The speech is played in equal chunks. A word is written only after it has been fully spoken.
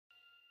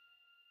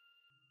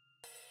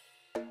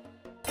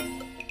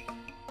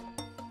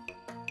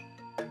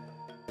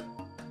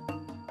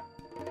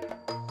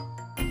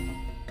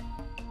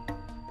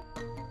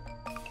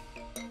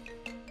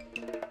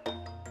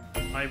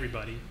Hi,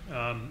 everybody.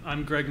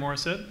 I'm Greg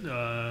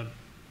Morissette,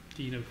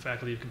 Dean of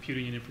Faculty of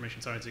Computing and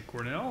Information Science at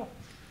Cornell.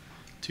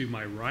 To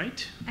my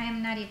right.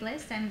 I'm Nadia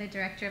Bliss. I'm the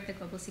Director of the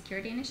Global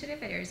Security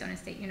Initiative at Arizona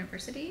State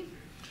University.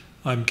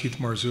 I'm Keith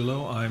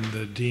Marzullo. I'm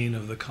the Dean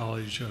of the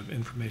College of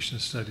Information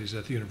Studies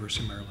at the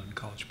University of Maryland,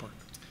 College Park.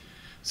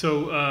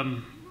 So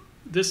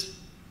this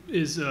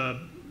is a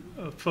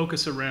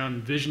focus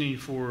around visioning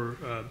for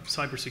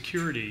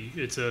cybersecurity.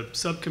 It's a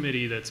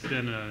subcommittee that's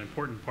been an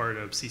important part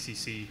of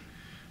CCC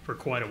for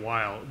quite a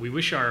while. We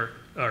wish our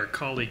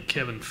colleague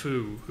Kevin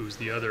Fu, who's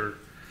the other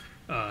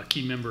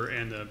key member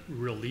and the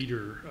real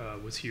leader,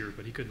 was here,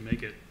 but he couldn't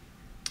make it.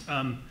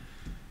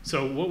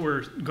 So what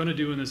we're going to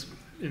do in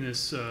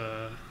this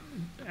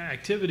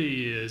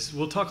activity is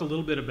we'll talk a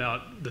little bit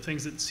about the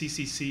things that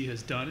CCC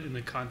has done in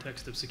the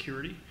context of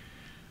security,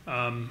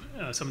 some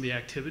of the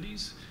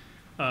activities.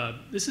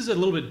 This is a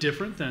little bit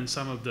different than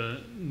some of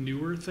the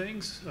newer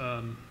things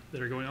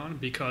that are going on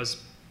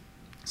because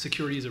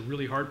security is a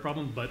really hard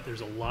problem, but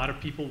there's a lot of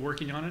people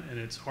working on it, and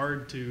it's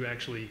hard to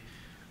actually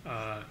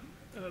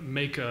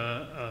make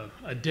a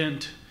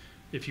dent,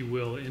 if you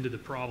will, into the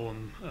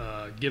problem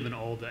given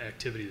all the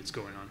activity that's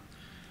going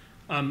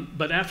on.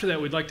 But after that,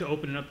 we'd like to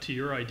open it up to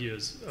your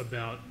ideas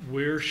about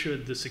where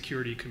should the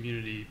security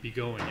community be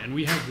going. And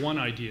we have one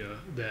idea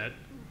that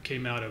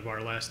came out of our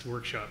last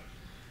workshop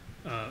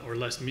or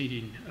last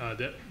meeting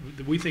that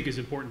we think is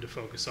important to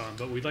focus on.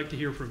 But we'd like to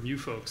hear from you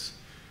folks.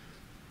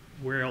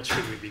 Where else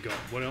should we be going?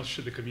 What else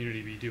should the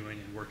community be doing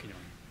and working on?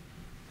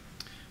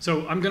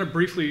 So I'm going to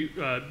briefly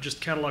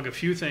just catalog a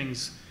few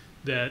things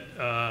that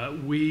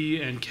we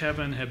and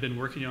Kevin have been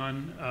working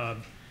on,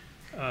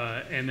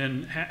 and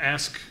then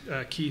ask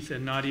Keith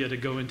and Nadia to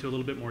go into a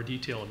little bit more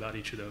detail about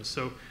each of those.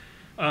 So,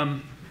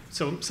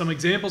 so some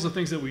examples of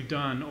things that we've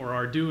done or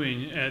are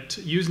doing at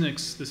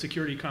Usenix, the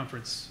security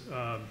conference,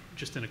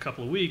 just in a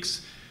couple of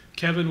weeks.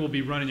 Kevin will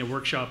be running a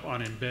workshop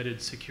on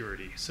embedded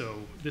security. So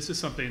this is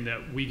something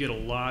that we get a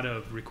lot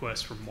of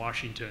requests from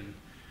Washington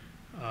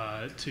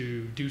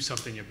to do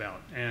something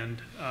about.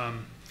 And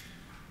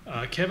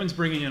Kevin's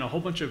bringing in a whole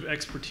bunch of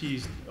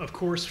expertise, of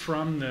course,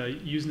 from the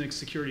Usenix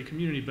security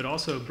community, but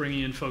also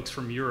bringing in folks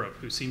from Europe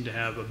who seem to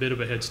have a bit of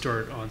a head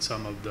start on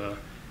some of the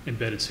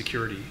embedded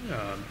security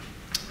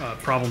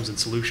problems and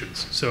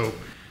solutions. So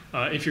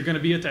if you're going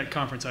to be at that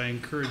conference, I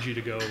encourage you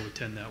to go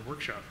attend that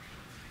workshop.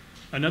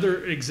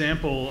 Another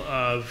example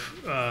of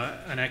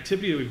an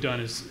activity that we've done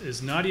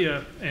is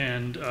Nadia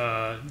and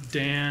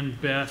Dan,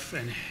 Beth,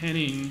 and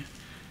Henning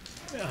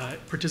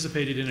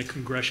participated in a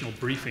congressional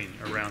briefing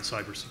around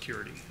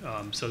cybersecurity.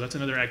 So that's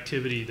another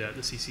activity that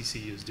the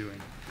CCC is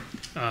doing.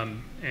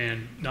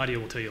 And Nadia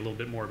will tell you a little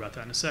bit more about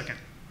that in a second.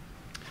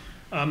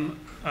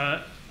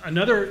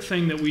 Another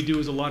thing that we do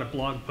is a lot of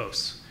blog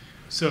posts.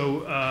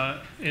 So,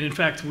 and in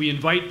fact, we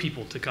invite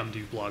people to come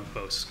do blog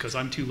posts because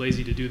I'm too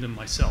lazy to do them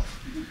myself.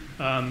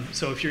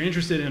 So if you're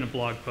interested in a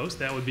blog post,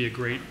 that would be a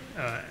great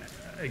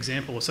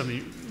example of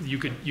something you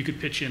could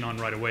pitch in on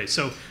right away.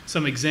 So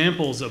some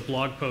examples of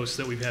blog posts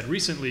that we've had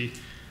recently.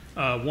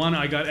 One,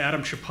 I got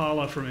Adam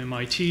Chapala from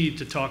MIT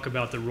to talk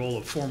about the role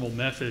of formal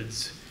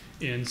methods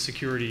in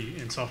security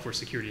and software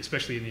security,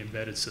 especially in the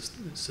embedded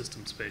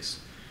system space.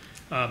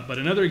 But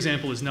another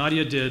example is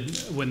Nadia did,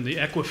 when the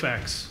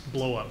Equifax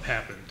blow up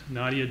happened,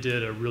 Nadia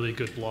did a really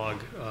good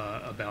blog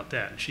about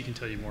that, and she can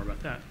tell you more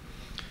about that.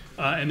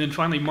 And then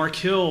finally, Mark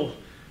Hill,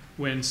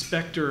 when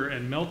Spectre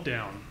and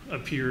Meltdown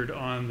appeared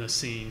on the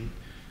scene,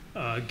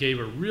 gave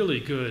a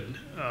really good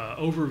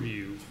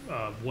overview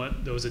of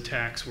what those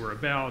attacks were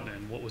about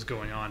and what was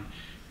going on.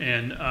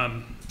 And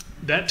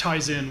that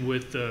ties in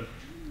with the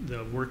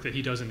work that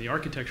he does in the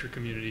architecture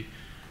community.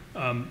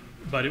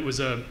 But it was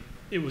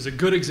a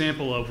good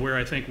example of where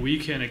I think we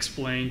can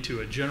explain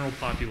to a general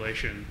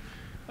population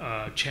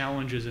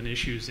challenges and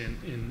issues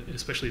in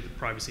especially the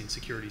privacy and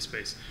security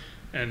space.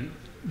 And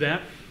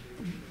that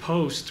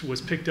post was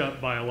picked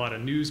up by a lot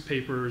of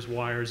newspapers,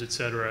 wires, et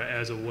cetera,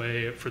 as a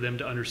way for them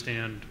to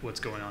understand what's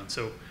going on.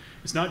 So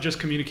it's not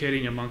just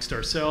communicating amongst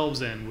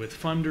ourselves and with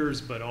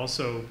funders, but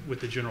also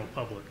with the general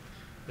public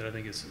that I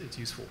think it's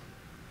useful.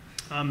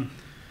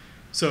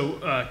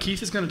 So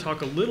Keith is going to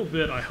talk a little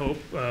bit, I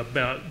hope,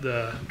 about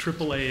the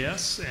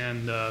AAAS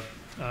and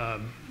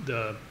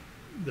the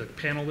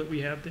panel that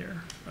we have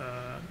there.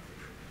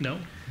 No?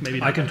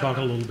 Maybe not. I can talk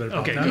a little bit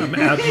about that. I'm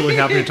absolutely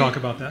happy to talk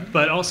about that.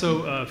 But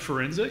also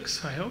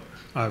forensics, I hope.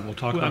 I will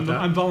talk about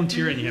that. I'm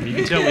volunteering him. You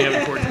can tell we have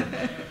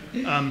important.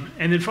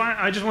 And then finally,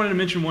 I just wanted to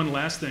mention one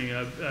last thing,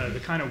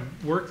 the kind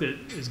of work that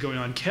is going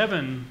on.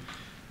 Kevin,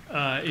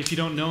 if you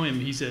don't know him,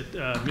 he's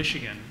at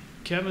Michigan.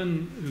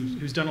 Kevin,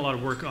 who's done a lot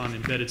of work on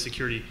embedded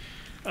security,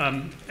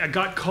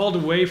 got called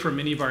away from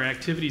many of our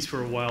activities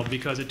for a while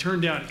because it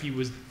turned out he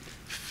was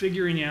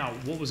figuring out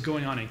what was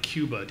going on in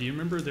Cuba. Do you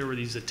remember there were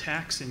these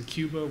attacks in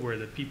Cuba where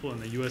the people in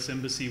the U.S.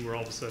 Embassy were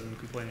all of a sudden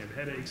complaining of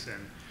headaches,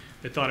 and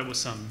they thought it was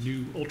some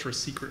new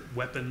ultra-secret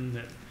weapon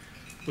that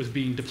was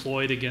being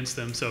deployed against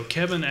them. So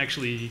Kevin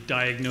actually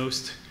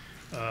diagnosed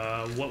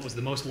what was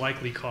the most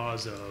likely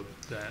cause of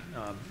that,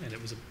 and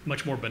it was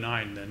much more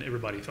benign than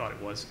everybody thought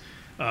it was.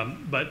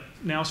 But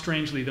now,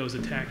 strangely, those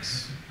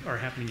attacks are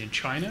happening in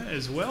China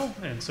as well,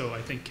 and so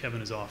I think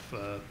Kevin is off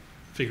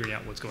figuring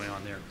out what's going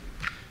on there.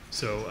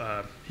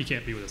 So he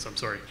can't be with us, I'm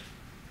sorry.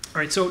 All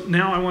right, so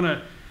now I want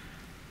to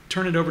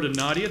turn it over to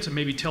Nadia to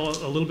maybe tell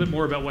a little bit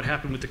more about what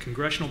happened with the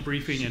congressional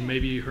briefing and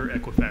maybe her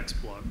Equifax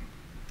blog.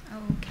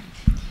 Okay.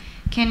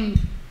 Can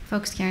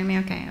folks hear me?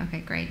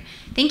 Okay, great.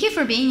 Thank you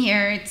for being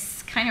here.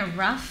 It's kind of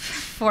rough,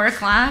 4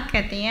 o'clock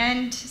at the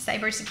end.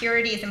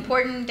 Cybersecurity is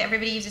important.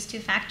 Everybody uses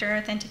two-factor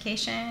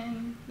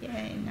authentication.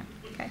 Yay, no,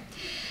 okay.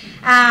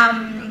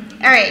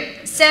 All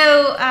right,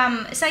 so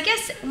I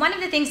guess one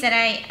of the things that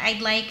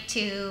I'd like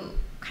to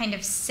kind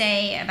of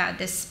say about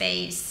this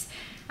space,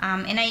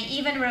 and I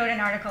even wrote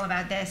an article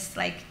about this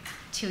like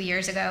 2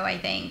 years ago, I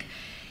think,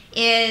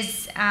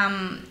 is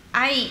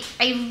I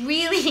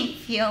really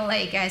feel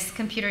like as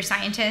computer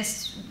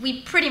scientists,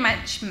 we pretty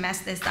much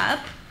messed this up,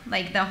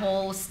 like the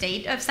whole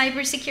state of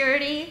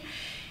cybersecurity.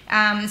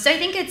 So I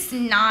think it's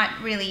not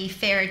really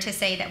fair to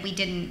say that we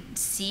didn't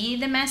see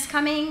the mess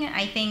coming.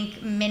 I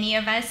think many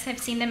of us have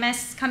seen the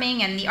mess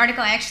coming, and the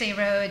article I actually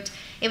wrote,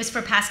 it was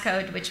for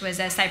Passcode, which was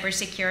a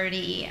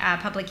cybersecurity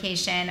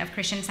publication of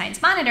Christian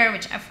Science Monitor,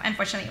 which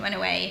unfortunately went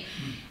away.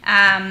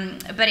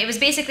 But it was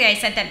basically, I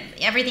said that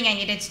everything I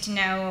needed to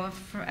know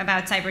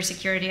about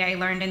cybersecurity I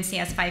learned in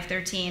CS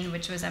 513,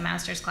 which was a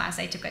master's class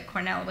I took at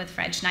Cornell with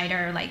Fred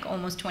Schneider like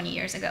almost 20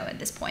 years ago at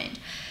this point.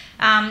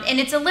 And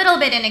it's a little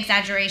bit an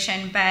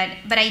exaggeration,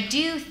 but I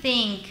do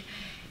think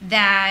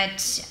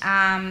that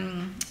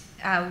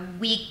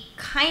we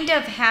kind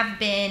of have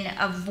been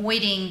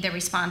avoiding the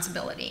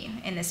responsibility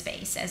in this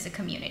space as a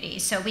community.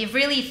 So we've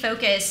really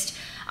focused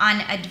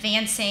on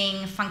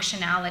advancing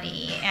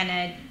functionality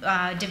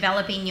and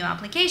developing new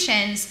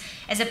applications,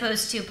 as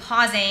opposed to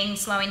pausing,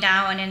 slowing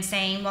down, and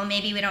saying, well,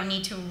 maybe we don't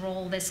need to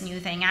roll this new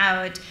thing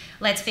out.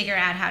 Let's figure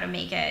out how to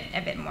make it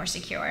a bit more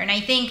secure. And I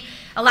think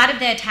a lot of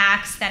the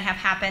attacks that have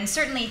happened,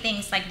 certainly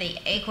things like the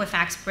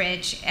Equifax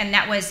bridge, and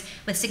that was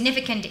with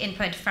significant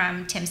input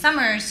from Tim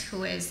Summers,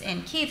 who is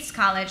in Keith's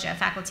college, a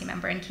faculty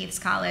member in Keith's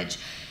college.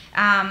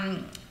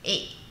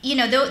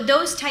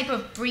 Those type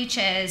of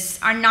breaches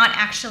are not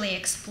actually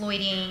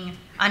exploiting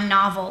a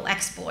novel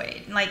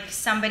exploit, like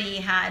somebody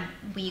had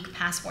weak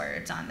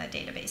passwords on the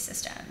database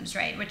systems,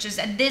 right? Which is,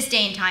 at this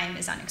day and time,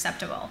 is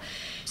unacceptable.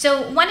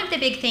 So one of the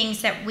big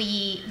things that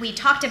we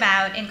talked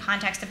about in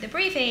context of the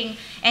briefing,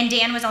 and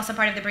Dan was also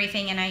part of the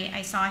briefing, and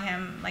I saw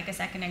him like a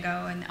second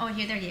ago, and oh,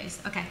 there he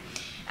is, okay.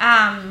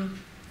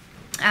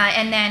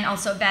 And then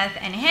also Beth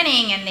and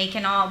Henning, and they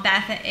can all,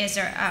 Beth is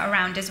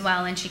around as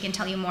well, and she can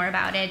tell you more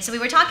about it. So we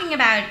were talking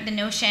about the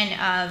notion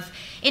of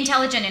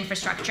intelligent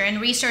infrastructure and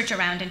research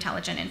around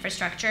intelligent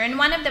infrastructure. And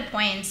one of the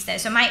points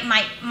that, so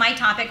my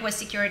topic was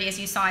security. As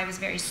you saw, I was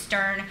very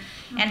stern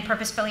and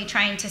purposefully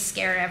trying to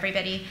scare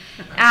everybody.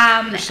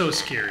 You're so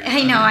scary.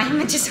 I know,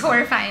 I'm just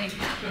horrifying.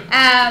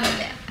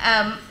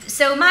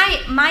 So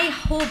my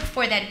hope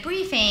for that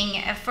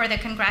briefing for the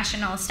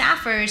congressional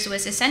staffers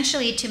was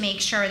essentially to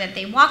make sure that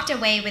they walked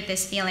away with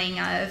this feeling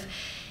of,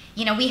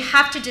 we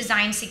have to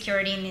design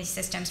security in these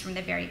systems from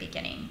the very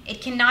beginning. It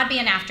cannot be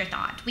an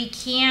afterthought. We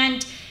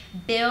can't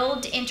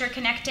build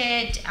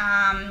interconnected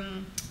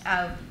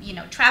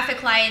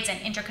traffic lights and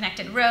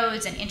interconnected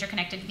roads and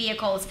interconnected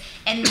vehicles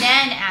and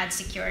then add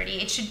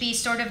security. It should be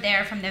sort of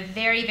there from the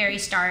very, very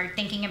start,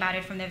 thinking about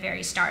it from the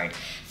very start.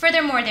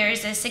 Furthermore, there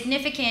is a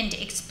significant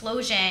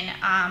explosion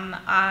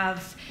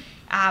of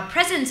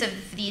presence of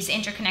these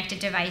interconnected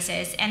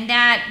devices, and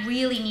that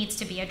really needs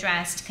to be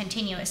addressed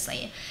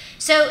continuously.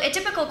 So a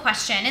typical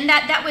question, and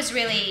that was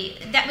really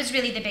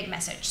the big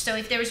message. So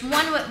if there was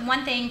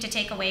one thing to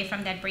take away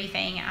from that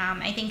briefing,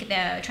 I think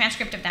the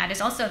transcript of that is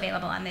also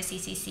available on the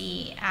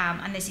CCC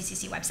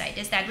website.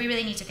 Is that we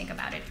really need to think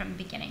about it from the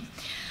beginning.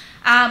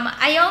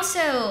 I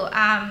also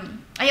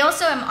am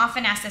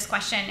often asked this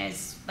question: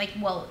 is like,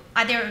 well,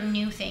 are there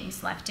new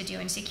things left to do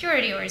in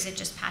security, or is it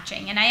just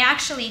patching? And I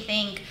actually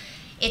think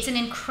it's an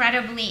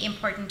incredibly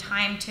important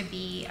time to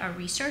be a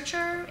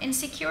researcher in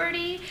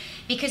security,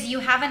 because you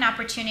have an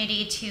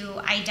opportunity to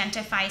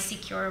identify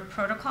secure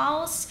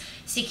protocols,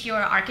 secure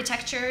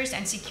architectures,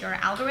 and secure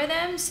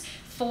algorithms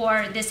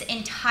for this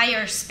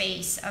entire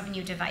space of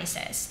new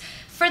devices.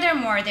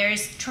 Furthermore,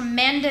 there's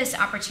tremendous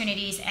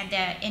opportunities at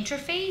the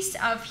interface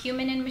of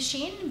human and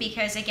machine,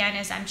 because again,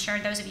 as I'm sure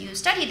those of you who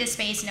study this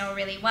space know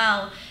really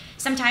well,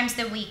 sometimes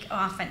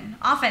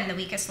often the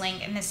weakest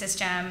link in the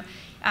system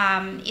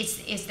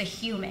is the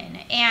human.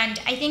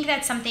 And I think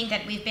that's something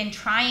that we've been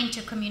trying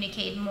to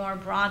communicate more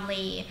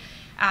broadly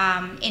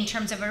in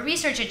terms of a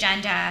research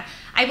agenda.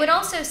 I would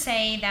also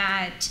say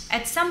that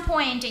at some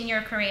point in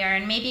your career,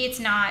 and maybe it's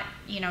not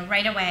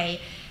right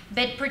away,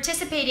 but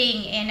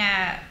participating in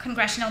a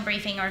congressional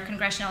briefing or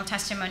congressional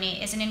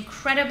testimony is an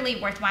incredibly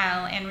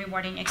worthwhile and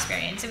rewarding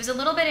experience. It was a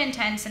little bit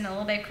intense and a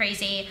little bit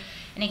crazy.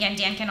 And again,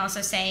 Dan can also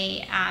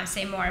say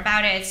more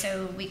about it.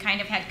 So we kind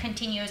of had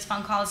continuous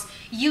phone calls,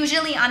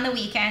 usually on the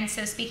weekend.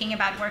 So speaking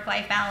about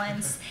work-life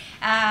balance,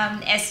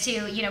 as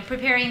to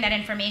preparing that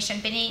information,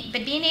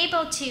 but being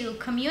able to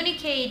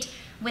communicate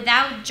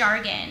without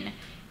jargon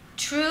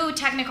true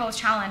technical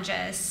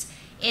challenges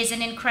is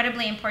an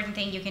incredibly important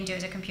thing you can do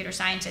as a computer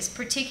scientist,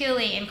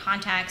 particularly in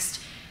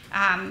context,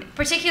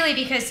 particularly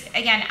because,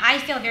 again, I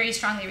feel very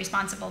strongly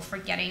responsible for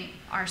getting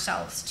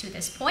ourselves to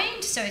this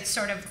point. So it's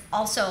sort of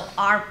also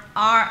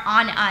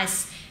on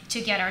us to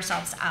get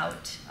ourselves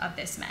out of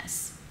this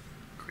mess.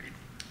 Great.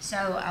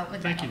 So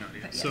with Thank that, you,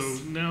 Nadia. but yes. So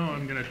now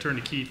I'm going to turn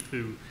to Keith,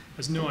 who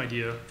has no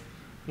idea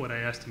what I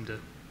asked him to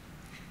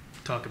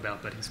talk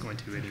about, but he's going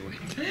to anyway.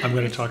 I'm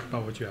going to talk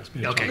about what you asked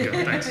me to Okay, talk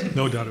good, about. thanks.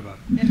 No doubt about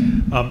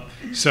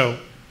it.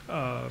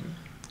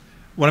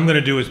 What I'm going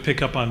to do is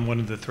pick up on one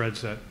of the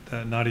threads that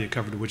Nadia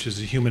covered, which is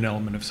the human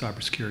element of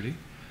cybersecurity.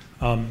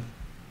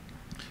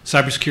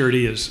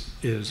 Cybersecurity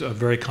is a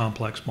very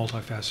complex,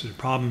 multifaceted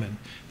problem, and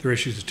there are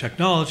issues of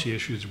technology,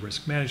 issues of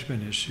risk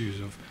management, issues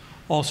of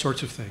all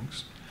sorts of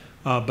things.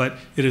 But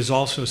it is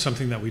also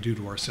something that we do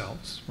to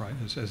ourselves, right?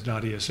 As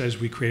Nadia says,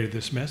 we created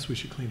this mess, we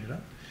should clean it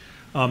up.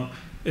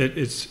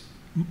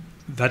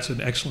 That's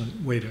an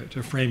excellent way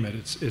to frame it.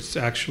 It's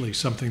actually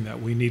something that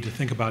we need to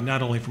think about,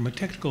 not only from a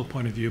technical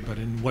point of view, but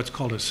in what's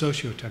called a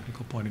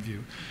socio-technical point of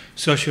view.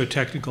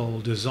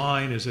 Socio-technical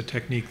design is a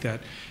technique that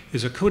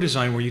is a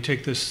co-design where you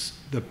take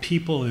the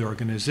people, the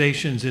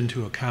organizations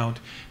into account,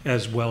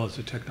 as well as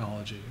the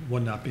technology,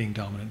 one not being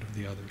dominant of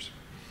the others.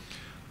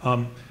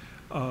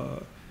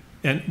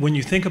 And when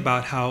you think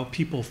about how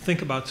people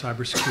think about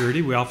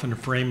cybersecurity, we often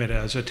frame it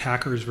as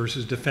attackers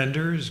versus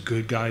defenders,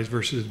 good guys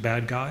versus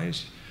bad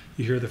guys.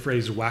 You hear the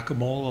phrase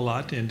whack-a-mole a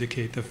lot to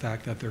indicate the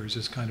fact that there is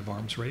this kind of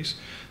arms race.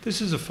 This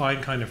is a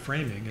fine kind of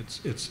framing.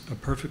 It's a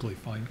perfectly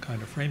fine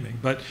kind of framing,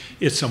 but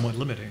it's somewhat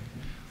limiting.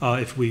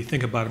 If we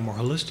think about it more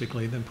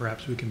holistically, then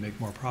perhaps we can make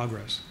more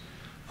progress.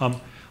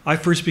 I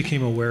first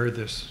became aware of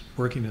this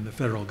working in the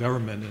federal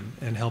government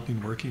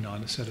and working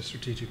on a set of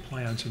strategic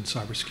plans in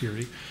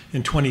cybersecurity.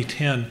 In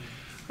 2010,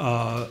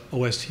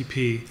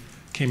 OSTP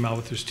came out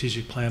with a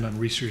strategic plan on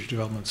research,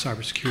 development, and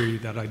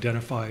cybersecurity that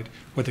identified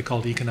what they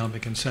called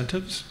economic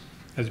incentives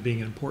as being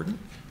important.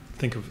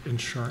 Think of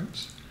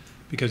insurance,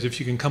 because if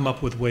you can come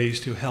up with ways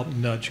to help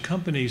nudge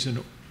companies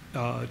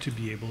to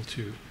be able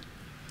to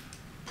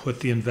put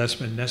the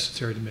investment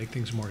necessary to make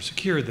things more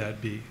secure,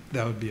 that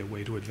would be a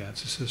way to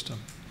advance the system.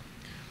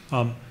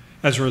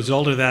 As a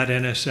result of that,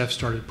 NSF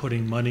started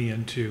putting money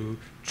into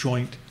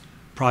joint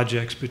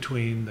projects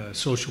between the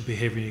social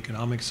behavior and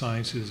economic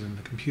sciences and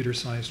the computer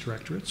science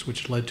directorates,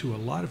 which led to a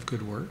lot of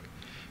good work.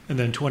 And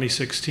then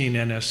 2016,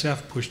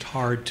 NSF pushed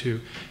hard to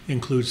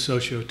include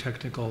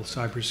socio-technical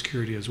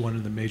cybersecurity as one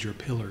of the major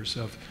pillars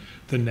of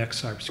the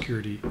next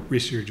cybersecurity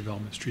research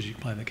development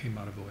strategic plan that came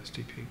out of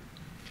OSTP.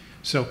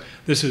 So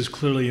this is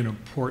clearly an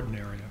important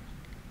area.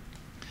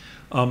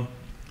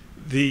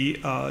 The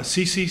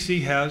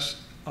CCC has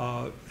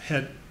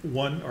had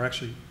one, or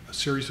actually a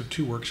series of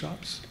 2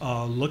 workshops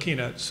looking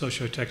at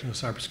socio-technical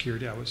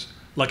cybersecurity. I was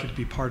lucky to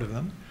be part of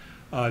them.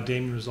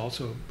 Damon was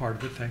also part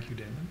of it. Thank you,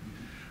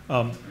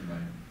 Damon.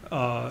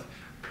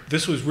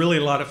 This was really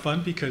a lot of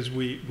fun because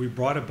we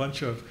brought a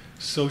bunch of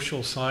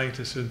social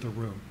scientists into the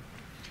room.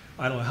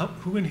 I don't know,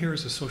 who in here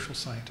is a social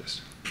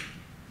scientist?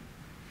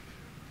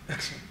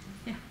 Excellent.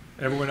 Yeah.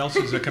 Everyone else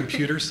is a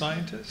computer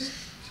scientist?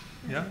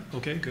 Yeah?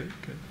 Okay, good.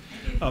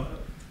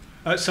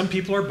 Some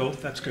people are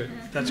both. That's good.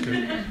 That's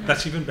good.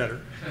 That's even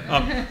better.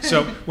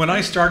 So when I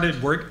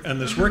started work in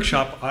this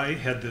workshop, I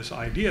had this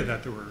idea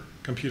that there were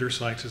computer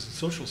scientists and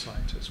social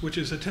scientists, which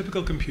is a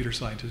typical computer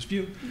scientist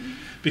view,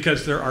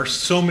 because there are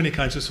so many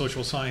kinds of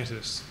social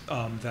scientists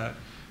that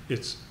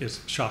it's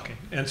shocking.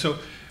 And so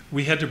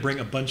we had to bring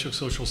a bunch of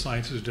social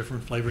sciences,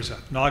 different flavors,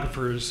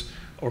 ethnographers,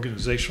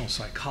 organizational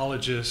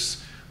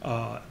psychologists,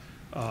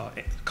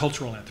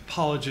 cultural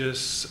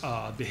anthropologists,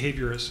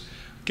 behaviorists,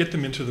 get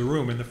them into the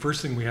room, and the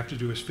first thing we have to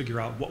do is figure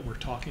out what we're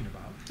talking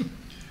about,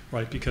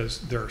 right?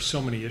 Because there are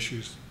so many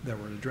issues that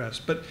were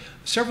addressed. But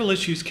several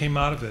issues came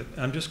out of it.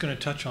 I'm just going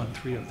to touch on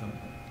 3 of them.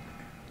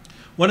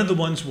 One of the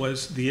ones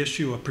was the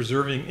issue of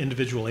preserving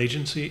individual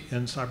agency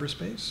in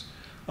cyberspace.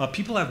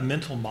 People have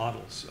mental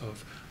models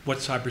of what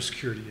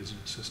cybersecurity is in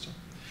a system.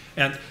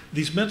 And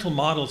these mental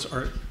models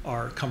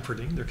are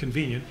comforting, they're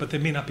convenient, but they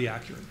may not be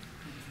accurate.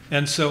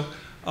 And so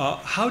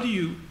how do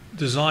you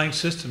design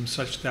systems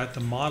such that the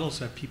models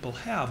that people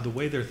have, the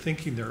way they're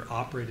thinking, they're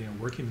operating and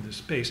working in this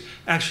space,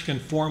 actually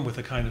conform with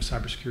the kind of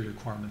cybersecurity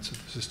requirements that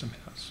the system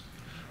has?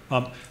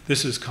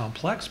 This is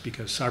complex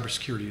because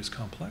cybersecurity is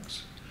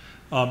complex.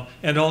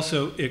 And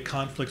also it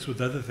conflicts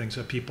with other things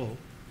that people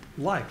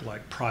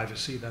like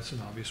privacy, that's an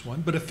obvious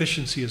one, but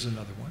efficiency is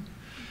another one.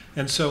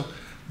 And so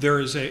there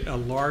is a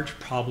large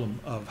problem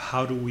of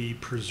how do we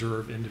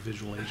preserve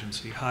individual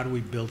agency? How do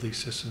we build these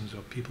systems so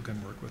people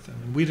can work with them?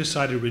 And we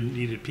decided we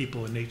needed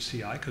people in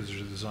HCI because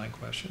there's a design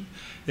question.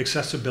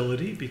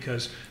 Accessibility,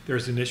 because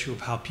there's an issue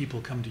of how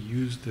people come to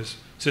use this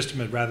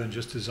system rather than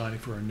just designing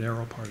for a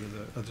narrow part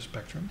of the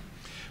spectrum.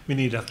 We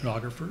need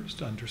ethnographers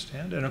to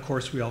understand. And of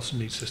course, we also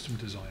need system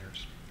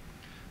designers.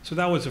 So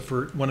that was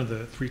one of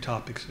the 3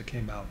 topics that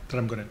came out that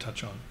I'm going to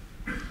touch on.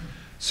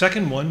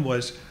 Second one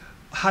was,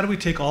 how do we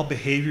take all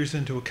behaviors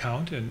into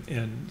account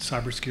in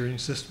cybersecurity and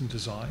system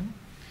design?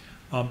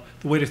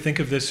 The way to think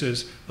of this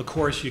is, of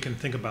course, you can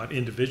think about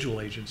individual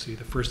agency.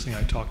 The first thing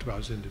I talked about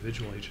is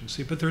individual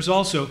agency, but there's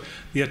also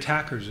the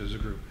attackers as a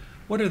group.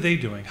 What are they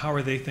doing? How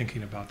are they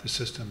thinking about the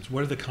systems?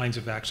 What are the kinds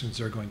of actions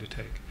they're going to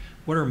take?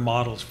 What are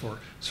models for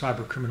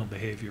cyber criminal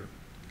behavior?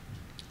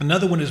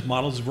 Another one is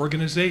models of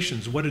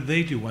organizations. What do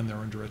they do when they're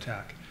under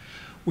attack?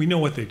 We know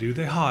what they do.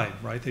 They hide,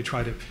 right? They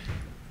try to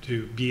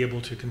be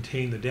able to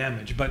contain the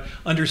damage. But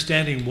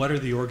understanding what are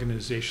the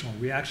organizational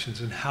reactions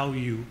and how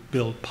you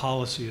build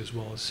policy as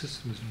well as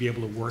systems to be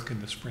able to work in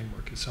this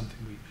framework is something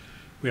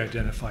we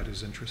identified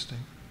as interesting.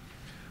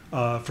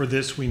 For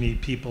this, we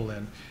need people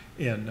in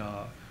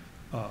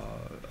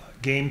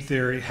game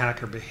theory,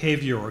 hacker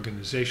behavior,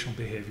 organizational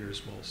behavior,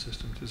 as well as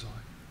system design.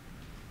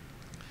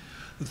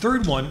 The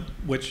third one,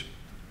 which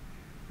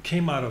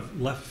came out of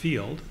left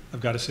field,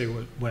 I've got to say,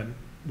 when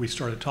we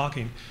started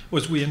talking,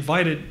 was we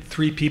invited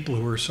 3 people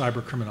who were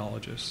cyber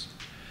criminologists.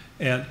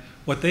 And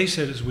what they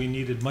said is we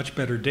needed much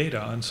better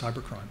data on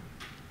cybercrime.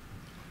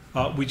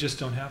 We just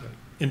don't have it.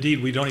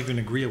 Indeed, we don't even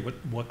agree on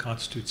what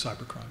constitutes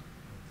cybercrime.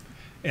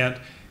 And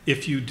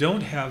if you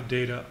don't have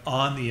data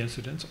on the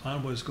incidents,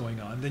 on what's going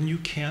on, then you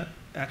can't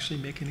actually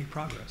make any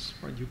progress,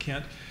 right? You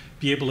can't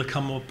be able to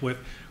come up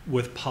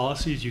with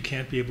policies. You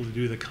can't be able to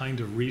do the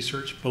kind of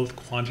research, both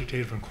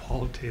quantitative and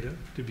qualitative,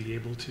 to be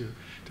able to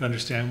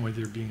understand whether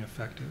you're being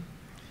effective.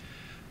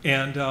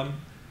 And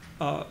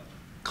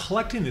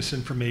collecting this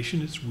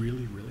information is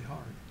really, really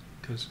hard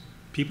because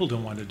people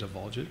don't want to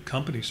divulge it.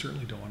 Companies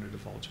certainly don't want to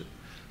divulge it.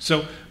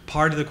 So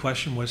part of the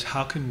question was,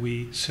 how can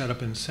we set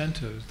up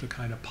incentives, the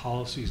kind of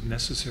policies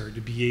necessary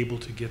to be able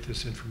to get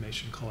this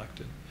information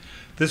collected?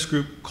 This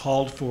group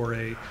called for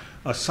a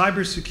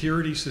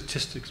Cybersecurity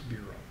Statistics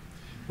Bureau,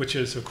 which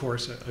is, of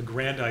course, a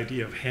grand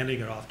idea of handing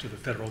it off to the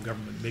federal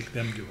government, make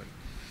them do it.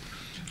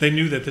 They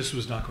knew that this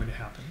was not going to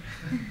happen.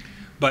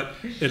 But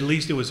at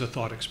least it was a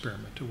thought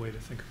experiment, a way to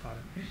think about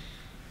it.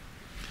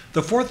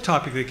 The fourth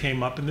topic that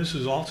came up, and this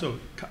is also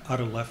out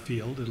of left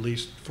field, at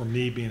least for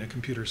me being a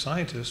computer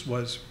scientist,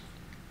 was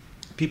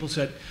people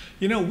said,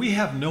 you know, we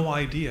have no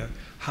idea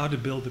how to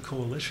build the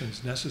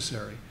coalitions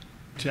necessary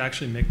to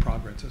actually make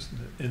progress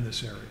in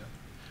this area.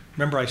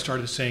 Remember, I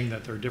started saying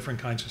that there are different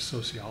kinds of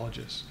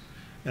sociologists.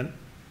 And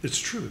it's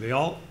true.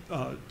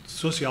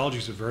 Sociology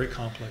is a very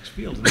complex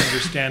field, and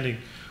understanding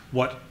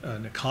what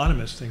an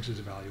economist thinks is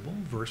valuable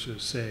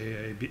versus,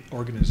 say, an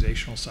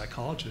organizational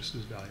psychologist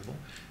is valuable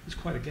is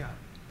quite a gap.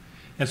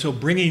 And so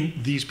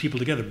bringing these people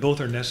together,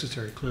 both are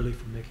necessary clearly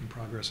for making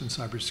progress in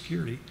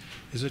cybersecurity,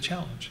 is a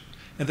challenge.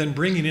 And then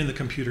bringing in the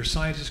computer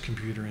scientists,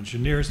 computer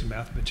engineers, the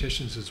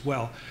mathematicians as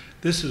well,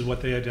 this is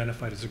what they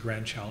identified as a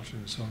grand challenge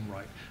in its own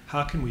right.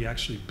 How can we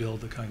actually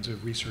build the kinds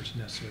of research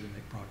necessary to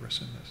make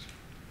progress in this?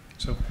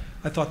 So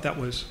I thought that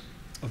was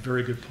a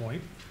very good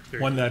point,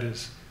 one that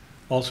is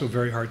also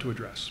very hard to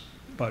address.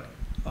 But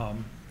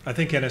I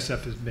think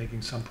NSF is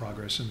making some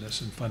progress in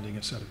this and funding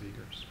a set of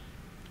eagers.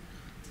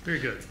 Very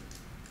good.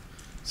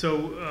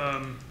 So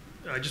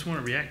I just want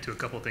to react to a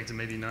couple of things, and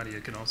maybe Nadia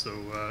can also.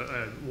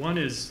 One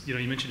is, you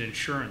mentioned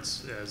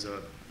insurance as a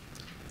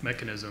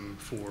mechanism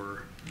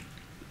for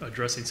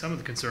addressing some of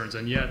the concerns,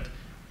 and yet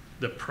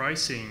the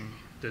pricing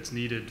that's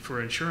needed for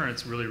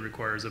insurance really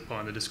requires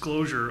upon the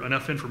disclosure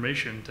enough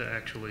information to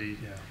actually,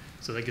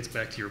 so that gets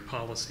back to your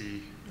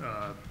policy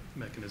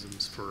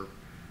mechanisms for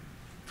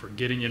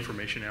getting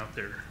information out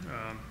there.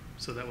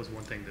 So that was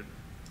one thing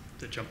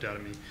that jumped out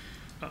at me.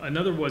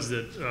 Another was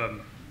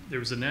that there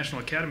was a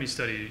National Academy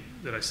study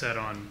that I sat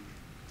on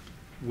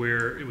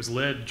where it was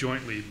led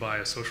jointly by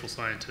a social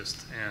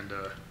scientist and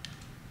a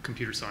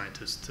computer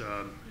scientist.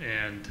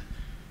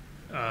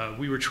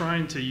 We were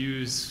trying to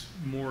use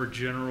more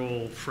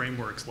general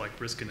frameworks like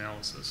risk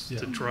analysis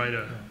to try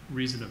to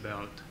reason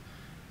about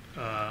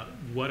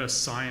what a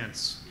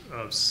science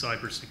of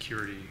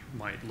cybersecurity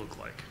might look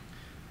like.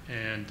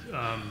 And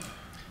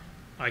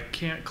I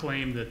can't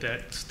claim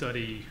that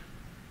study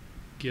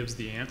gives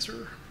the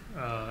answer.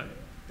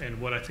 And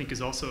what I think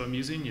is also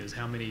amusing is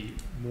how many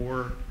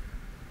more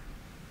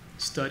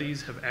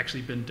studies have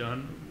actually been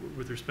done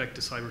with respect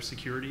to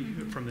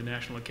cybersecurity from the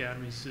national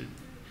academies.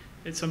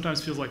 It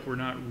sometimes feels like we're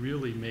not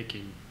really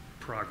making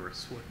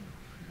progress.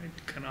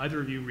 Can either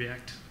of you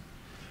react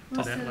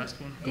to that last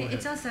one? Go ahead.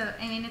 It's also,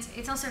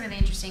 it's also really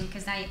interesting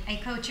because I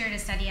co-chaired a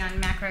study on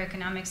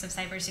macroeconomics of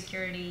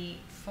cybersecurity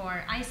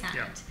for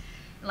ISAT.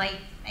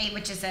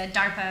 Which is a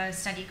DARPA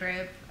study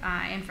group,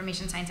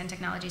 Information Science and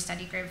Technology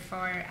study group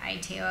for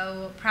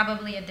ITO,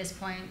 probably at this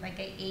point like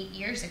 8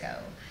 years ago.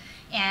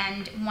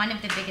 And one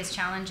of the biggest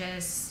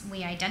challenges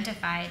we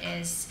identified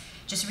is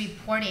just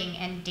reporting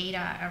and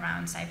data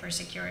around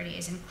cybersecurity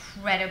is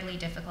incredibly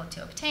difficult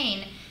to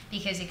obtain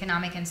because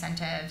economic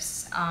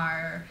incentives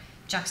are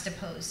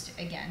juxtaposed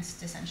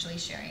against essentially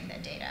sharing the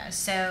data.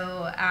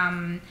 So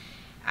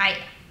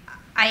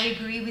I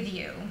agree with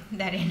you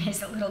that it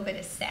is a little bit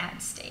of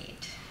sad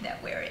state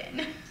that we're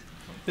in.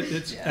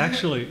 It's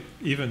actually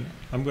even,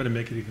 I'm going to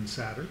make it even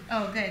sadder.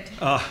 Oh, good.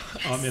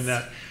 Yes. In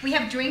that. We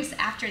have drinks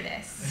after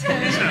this.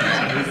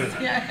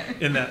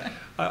 In that,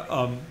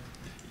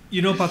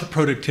 you know about the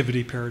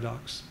productivity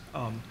paradox?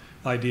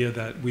 idea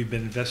that we've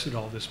been invested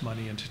all this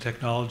money into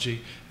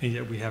technology, and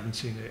yet we haven't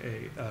seen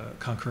a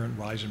concurrent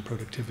rise in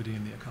productivity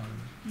in the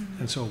economy.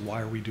 And so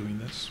why are we doing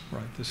this,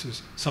 right? This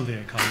is something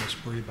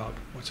economists worry about.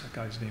 What's that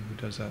guy's name who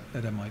does that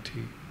at MIT?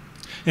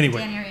 Anyway.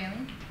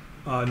 Dan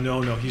Ariely?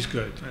 No, he's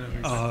good.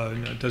 No,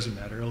 it doesn't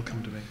matter. It'll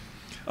come to me.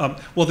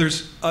 Well,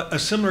 there's a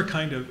similar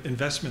kind of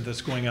investment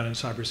that's going on in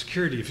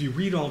cybersecurity. If you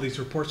read all these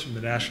reports from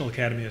the National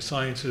Academy of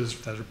Sciences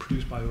that are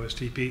produced by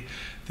OSTP,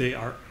 they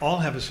all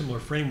have a similar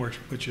framework,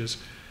 which is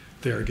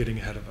they're getting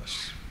ahead of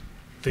us.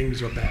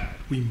 Things are bad.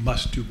 We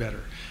must do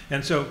better.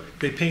 And so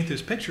they paint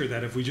this picture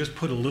that if we just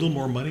put a little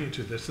more money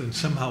into this, then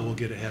somehow we'll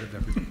get ahead of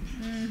everybody.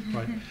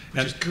 Right?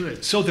 Which is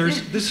good. So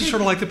this is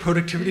sort of like the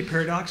productivity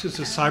paradox. It's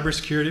a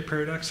cybersecurity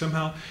paradox.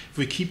 Somehow, if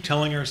we keep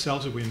telling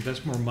ourselves that we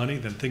invest more money,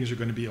 then things are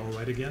going to be all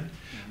right again.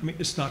 I mean,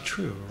 it's not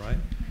true, right?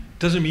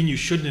 Doesn't mean you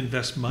shouldn't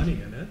invest money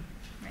in it.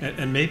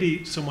 And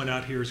maybe someone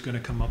out here is going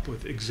to come up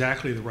with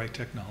exactly the right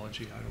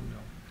technology. I don't know.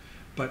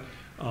 But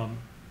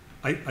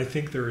I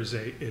think there is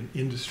an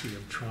industry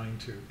of trying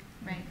to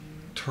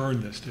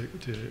turn this to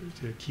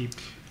keep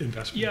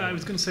investment. Yeah, I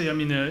was going to say, I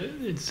mean,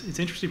 it's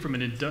interesting from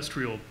an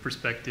industrial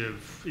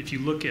perspective. If you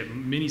look at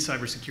many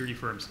cybersecurity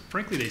firms,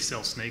 frankly, they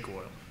sell snake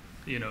oil.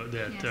 You know,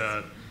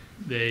 that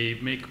they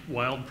make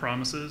wild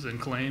promises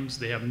and claims.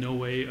 They have no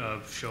way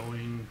of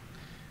showing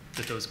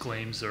that those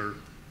claims are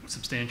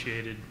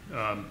substantiated.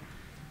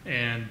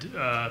 And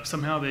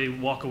somehow they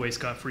walk away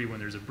scot-free when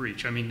there's a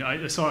breach. I mean,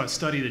 I saw a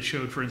study that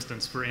showed, for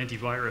instance, for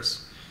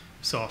antivirus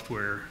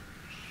software,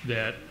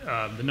 that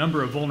the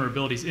number of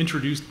vulnerabilities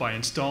introduced by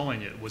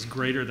installing it was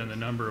greater than the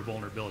number of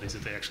vulnerabilities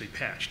that they actually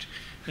patched.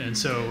 And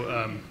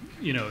so,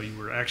 you know, you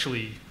were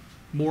actually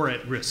more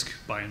at risk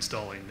by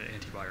installing the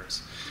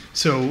antivirus.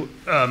 So,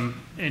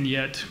 and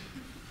yet,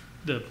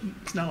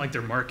 it's not like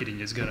their marketing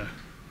is going to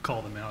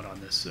call them out on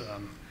this.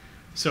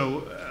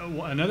 So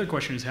another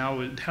question is how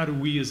do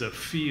we as a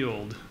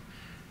field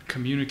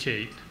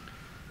communicate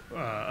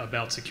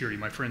about security?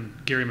 My friend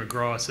Gary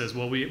McGraw says,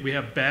 well, we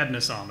have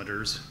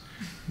badnessometers,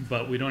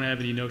 but we don't have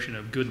any notion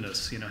of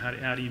goodness. You know,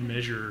 how do you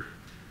measure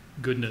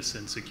goodness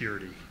and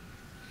security?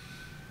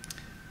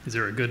 Is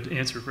there a good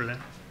answer for that?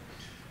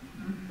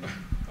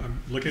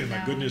 I'm looking at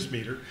my goodness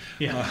meter.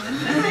 Yeah.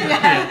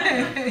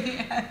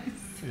 Yes.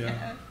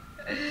 Yeah.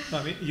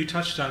 I mean, you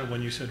touched on it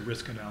when you said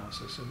risk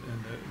analysis and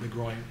the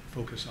growing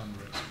focus on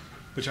risk,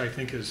 which I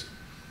think is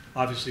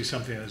obviously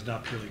something that is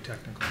not purely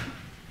technical.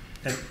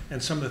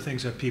 And some of the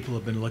things that people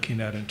have been looking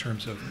at in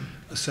terms of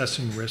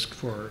assessing risk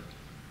for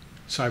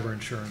cyber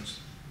insurance,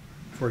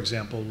 for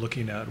example,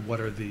 looking at what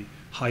are the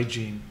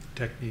hygiene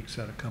techniques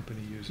that a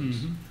company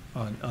uses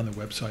on the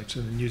websites,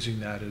 and then using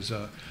that as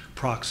a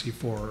proxy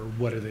for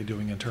what are they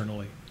doing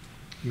internally.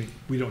 I mean,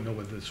 we don't know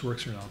whether this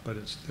works or not, but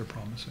they're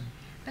promising.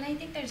 But I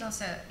think there's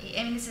also,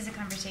 I mean, this is a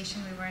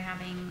conversation we were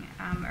having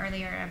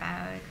earlier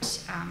about,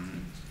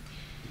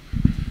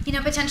 you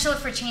know, potential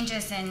for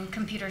changes in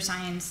computer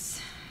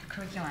science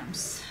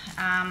curriculums.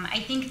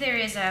 I think there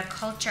is a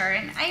culture,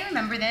 and I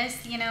remember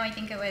this, you know, I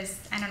think it was,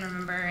 I don't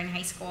remember, in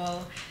high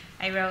school,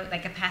 I wrote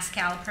like a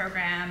Pascal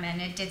program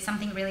and it did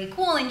something really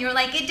cool, and you're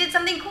like, it did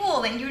something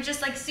cool, and you're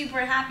just like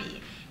super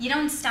happy. You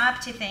don't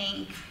stop to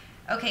think,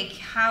 okay,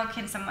 how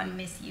can someone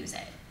misuse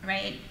it,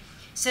 right?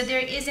 So there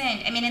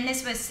isn't, I mean, and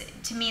this was,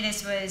 to me,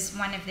 this was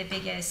one of the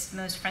biggest,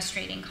 most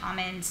frustrating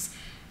comments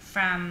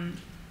from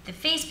the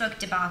Facebook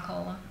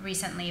debacle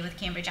recently with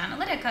Cambridge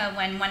Analytica,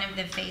 when one of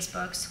the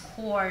Facebook's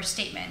core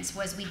statements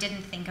was, we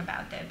didn't think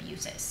about the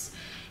abuses.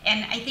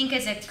 And I think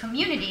as a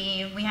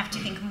community, we have to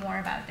think more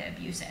about the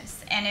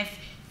abuses. And if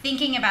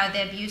thinking about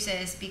the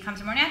abuses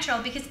becomes more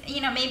natural, because,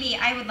 you know, maybe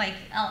I would like,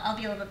 I'll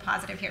be a little bit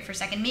positive here for a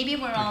second. Maybe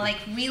we're all like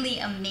really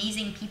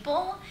amazing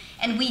people,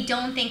 and we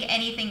don't think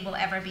anything will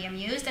ever be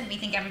abused, and we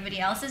think everybody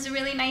else is a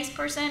really nice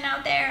person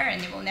out there,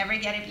 and they will never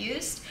get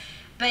abused.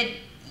 But,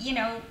 you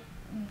know,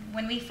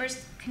 when we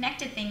first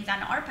connected things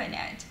on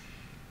ARPANET,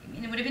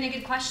 it would have been a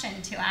good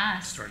question to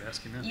ask. Start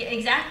asking that. Yeah,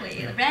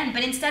 exactly, Ren.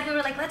 But instead we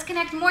were like, let's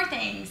connect more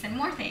things and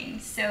more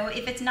things. So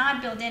if it's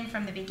not built in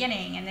from the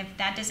beginning, and if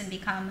that doesn't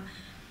become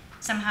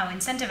somehow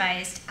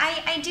incentivized,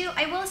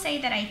 I will say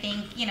that I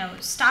think, you know,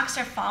 stocks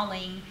are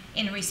falling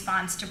in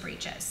response to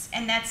breaches,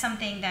 and that's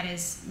something that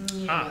is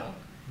new.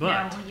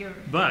 But you're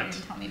going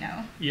to tell me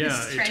no. Yeah,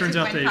 it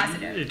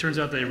turns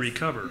out they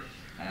recover.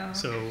 Oh.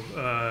 So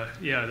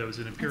yeah, there was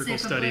an empirical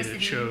study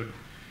that showed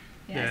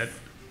that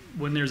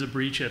when there's a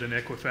breach at an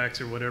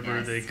Equifax or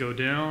whatever, they go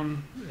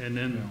down and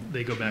then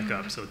they go back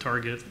up. So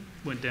Target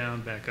went down,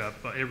 back up.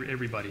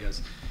 Everybody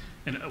has,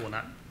 and well,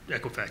 not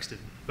Equifax did,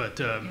 but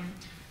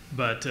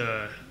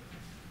the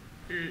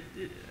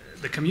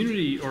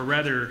community, or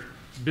rather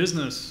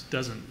business,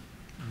 doesn't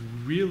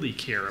really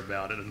care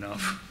about it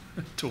enough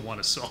to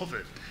want to solve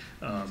it.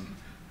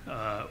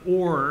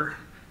 Or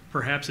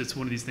perhaps it's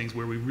one of these things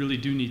where we really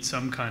do need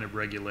some kind of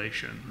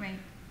regulation,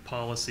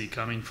 policy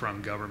coming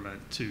from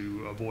government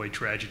to avoid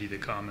tragedy the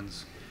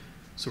commons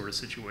sort of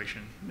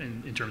situation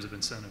in terms of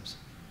incentives.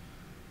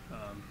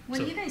 What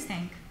do you guys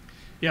think?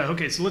 Yeah,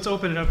 okay, so let's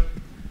open it up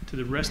to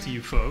the rest of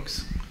you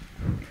folks.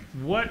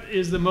 what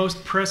is the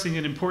most pressing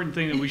and important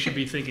thing that we should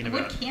be thinking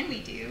about? What can we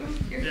do?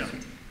 Yeah.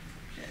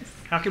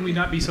 How can we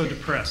not be so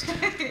depressed?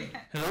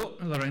 Hello,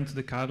 Lorenzo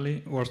De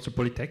Carli, Worcester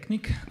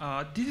Polytechnic.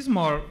 This is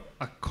more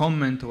a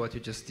comment to what you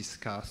just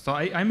discussed. So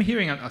I'm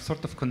hearing a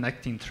sort of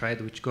connecting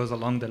thread which goes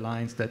along the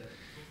lines that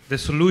the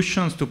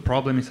solutions to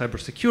problems in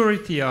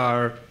cybersecurity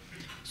are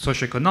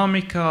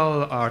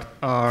socioeconomical,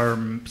 are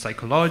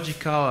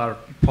psychological, are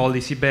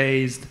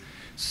policy-based.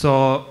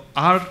 So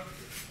are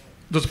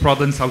those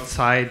problems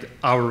outside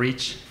our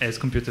reach as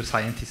computer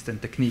scientists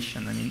and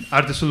technicians? I mean,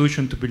 are the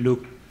solutions to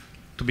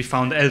be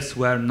found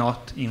elsewhere,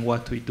 not in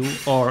what we do,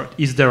 or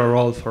is there a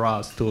role for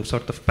us to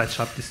sort of patch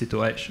up the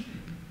situation?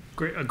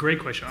 A great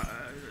question.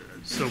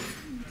 So,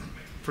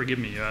 forgive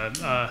me.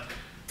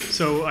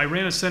 So I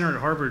ran a center at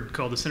Harvard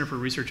called the Center for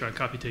Research on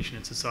Computation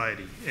and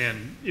Society,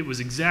 and it was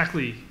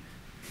exactly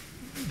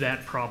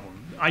that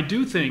problem. I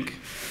do think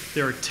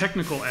there are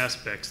technical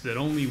aspects that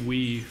only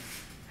we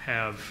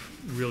have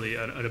really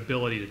an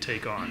ability to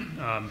take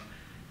on.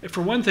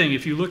 For one thing,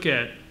 if you look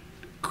at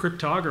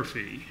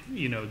cryptography,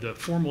 you know, the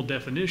formal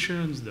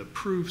definitions, the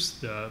proofs,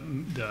 the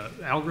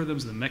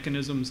algorithms, the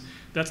mechanisms,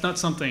 that's not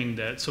something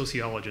that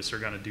sociologists are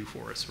going to do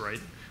for us, right?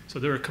 So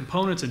there are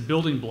components and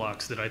building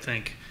blocks that I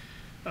think,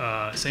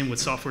 same with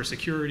software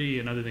security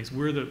and other things,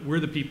 we're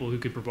the people who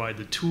could provide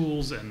the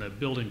tools and the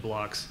building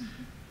blocks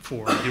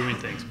for doing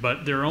things.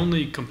 But they're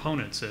only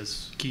components,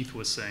 as Keith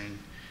was saying,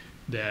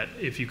 that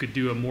if you could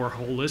do a more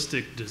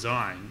holistic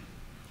design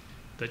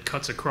that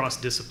cuts across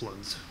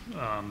disciplines,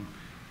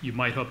 you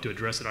might hope to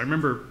address it. I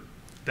remember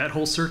that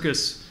whole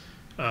circus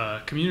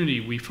community,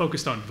 we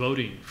focused on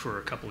voting for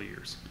a couple of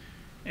years.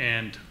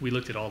 And we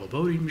looked at all the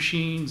voting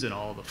machines and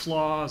all the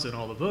flaws and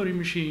all the voting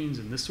machines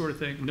and this sort of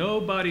thing.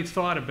 Nobody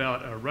thought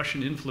about a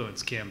Russian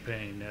influence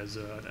campaign as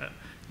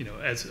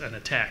as an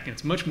attack. And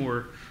it's much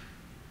more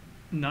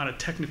not a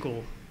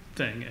technical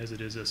thing as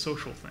it is a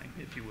social thing,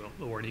 if you will,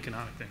 or an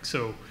economic thing.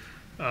 So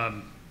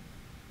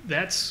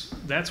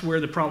that's where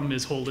the problem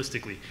is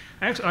holistically.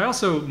 I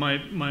also,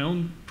 my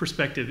own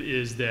perspective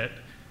is that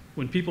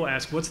when people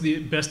ask what's the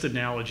best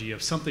analogy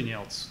of something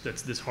else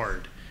that's this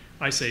hard,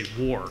 I say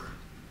war.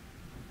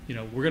 You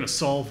know, we're going to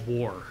solve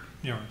war.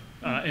 Yeah.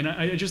 And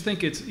I just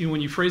think it's, you know,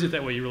 when you phrase it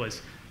that way, you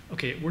realize,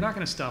 okay, we're not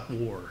going to stop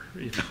war.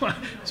 You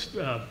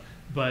know?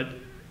 But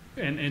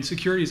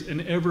security is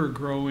an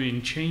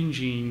ever-growing,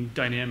 changing,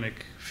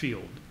 dynamic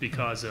field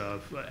because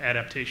of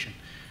adaptation.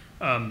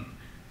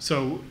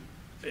 So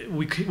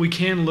we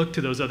can look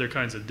to those other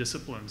kinds of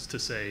disciplines to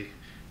say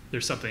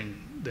there's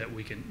something that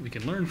we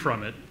can learn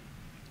from it,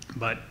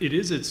 but it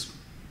is its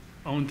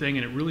own thing,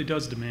 and it really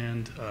does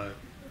demand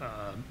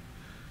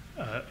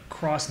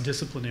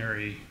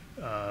cross-disciplinary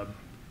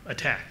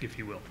attack, if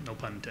you will, no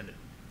pun intended.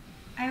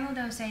 I will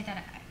though say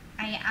that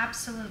I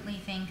absolutely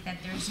think that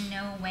there's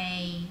no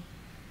way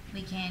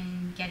we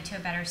can get to a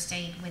better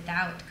state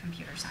without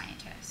computer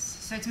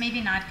scientists. So it's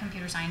maybe not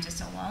computer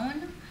scientists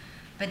alone,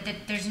 but that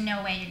there's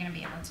no way you're going to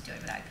be able to do it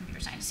without computer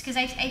scientists. Because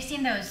I've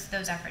seen those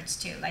efforts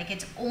too. Like,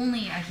 it's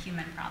only a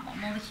human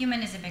problem. Well, the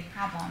human is a big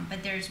problem,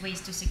 but there's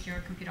ways to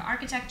secure computer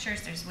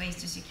architectures, there's ways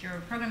to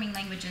secure programming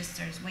languages,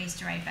 there's ways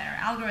to write better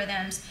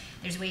algorithms,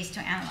 there's ways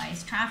to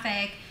analyze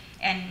traffic,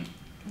 and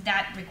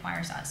that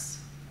requires us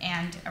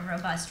and a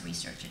robust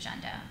research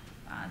agenda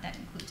that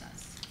includes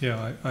us.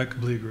 Yeah, I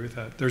completely agree with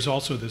that. There's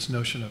also this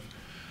notion of,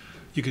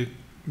 you could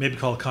maybe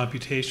call it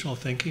computational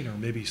thinking, or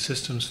maybe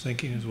systems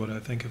thinking is what I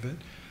think of it.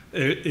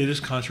 It is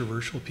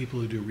controversial. People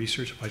who do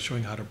research by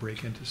showing how to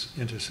break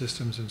into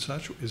systems and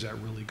such, is that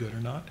really good or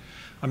not?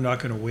 I'm not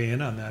going to weigh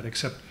in on that,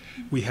 except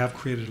we have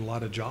created a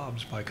lot of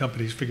jobs by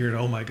companies figuring,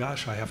 oh my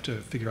gosh, I have to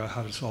figure out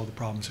how to solve the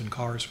problems in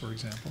cars, for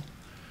example.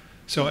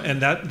 So,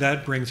 and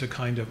that brings a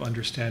kind of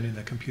understanding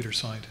that computer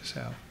scientists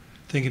have,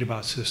 thinking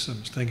about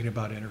systems, thinking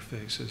about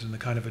interfaces, and the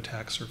kind of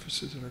attack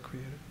surfaces that are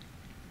created.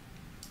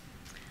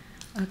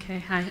 Okay,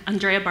 hi,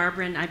 Andrea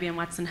Barberin, IBM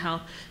Watson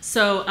Health.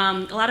 So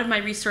a lot of my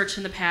research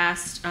in the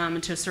past,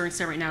 and to a certain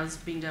extent right now, is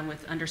being done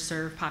with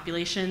underserved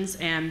populations,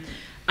 and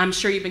I'm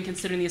sure you've been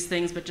considering these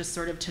things, but just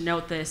sort of to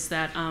note this,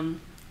 that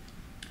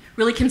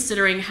really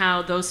considering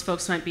how those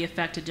folks might be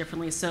affected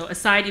differently. So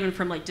aside even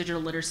from like digital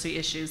literacy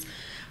issues,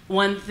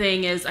 one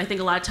thing is, I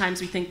think a lot of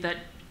times we think that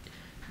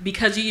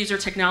because you use your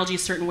technology a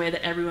certain way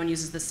that everyone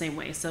uses the same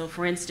way. So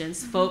for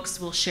instance,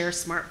 folks will share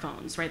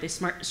smartphones, right? They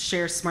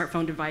share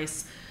smartphone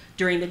device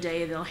during the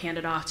day, they'll hand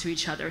it off to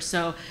each other.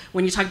 So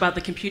when you talk about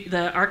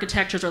the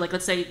architectures, or like,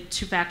 let's say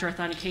two-factor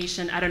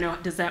authentication, I don't know,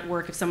 does that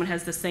work if someone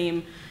has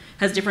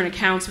different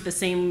accounts with the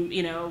same,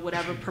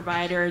 whatever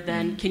provider,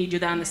 then can you do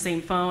that on the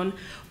same phone?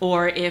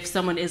 Or if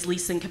someone is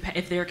leasing,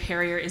 if their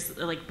carrier is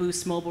like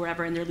Boost Mobile or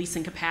whatever, and they're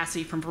leasing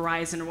capacity from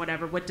Verizon or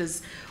whatever,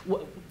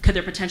 could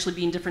there potentially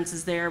be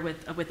differences there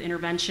with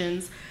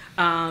interventions?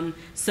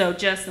 So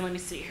just, and let me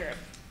see here.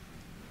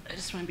 I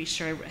just want to be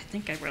sure, I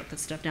think I wrote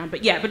this stuff down,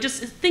 but yeah, but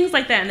just things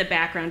like that in the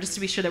background, just to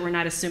be sure that we're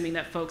not assuming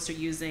that folks are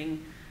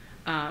using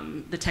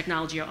the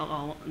technology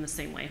all in the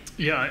same way.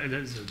 Yeah,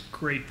 that's a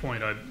great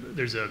point.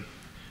 There's a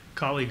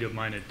colleague of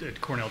mine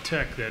at Cornell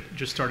Tech that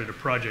just started a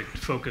project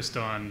focused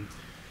on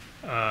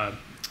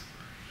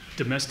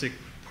domestic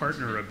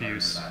partner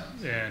abuse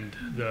and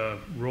the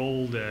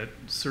role that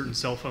certain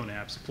cell phone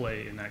apps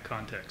play in that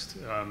context.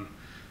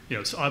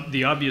 So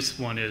the obvious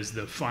one is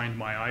the Find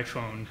My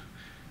iPhone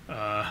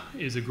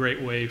is a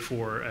great way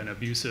for an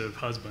abusive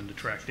husband to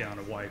track down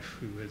a wife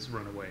who has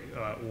run away,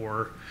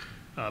 or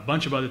a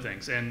bunch of other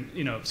things. And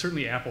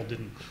certainly Apple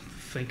didn't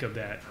think of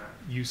that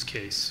use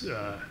case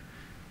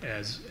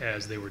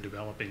as they were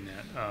developing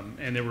that.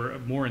 And there were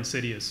more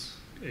insidious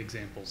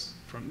examples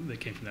that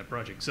came from that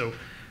project. So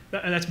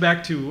and that's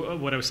back to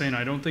what I was saying.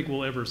 I don't think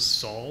we'll ever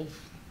solve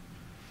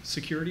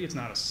security. It's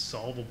not a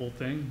solvable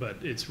thing, but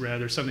it's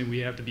rather something we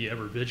have to be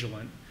ever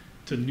vigilant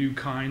to new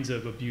kinds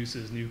of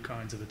abuses, new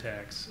kinds of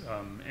attacks,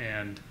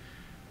 and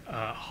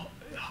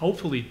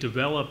hopefully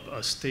develop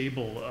a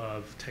stable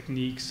of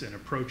techniques and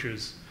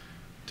approaches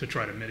to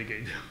try to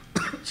mitigate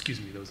excuse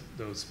me,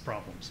 those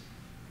problems.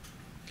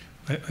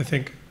 I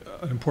think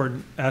an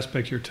important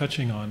aspect you're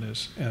touching on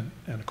is, and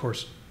of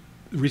course,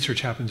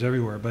 research happens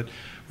everywhere, but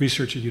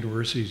research at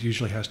universities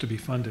usually has to be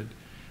funded,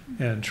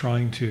 and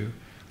trying to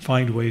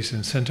find ways to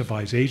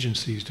incentivize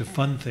agencies to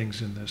fund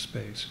things in this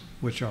space,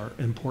 which are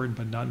important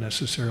but not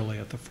necessarily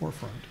at the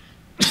forefront.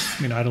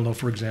 I mean, I don't know,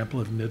 for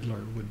example, if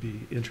Midler would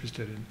be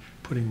interested in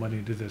putting money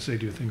into this. They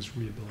do things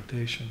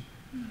rehabilitation.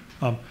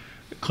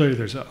 Clearly,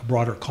 there's a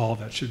broader call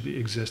that should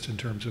exist in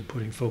terms of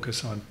putting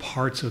focus on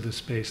parts of the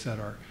space that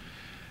are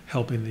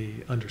helping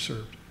the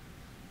underserved.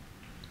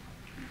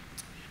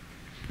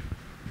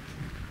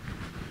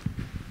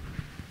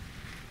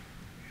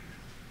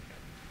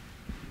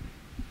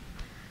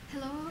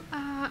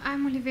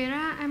 I'm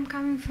Olivera. I'm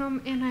coming from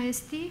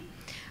NIST.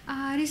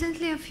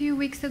 Recently, a few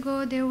weeks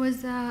ago, there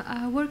was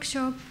a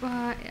workshop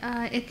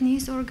at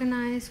NIST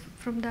organized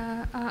from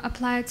the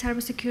Applied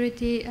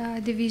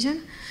Cybersecurity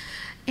Division.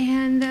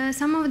 And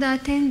some of the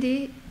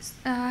attendees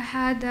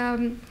had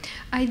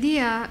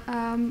idea,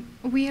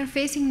 we are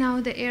facing now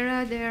the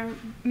era, there are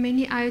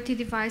many IoT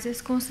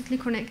devices constantly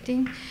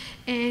connecting,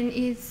 and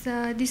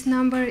this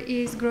number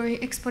is growing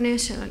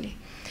exponentially.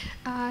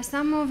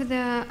 Some of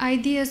the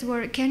ideas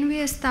were, can we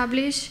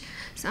establish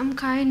some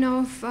kind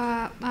of,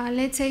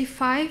 let's say,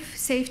 5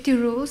 safety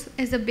rules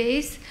as a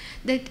base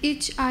that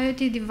each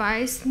IoT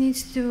device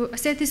needs to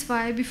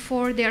satisfy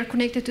before they are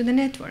connected to the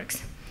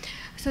networks?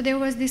 So there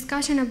was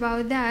discussion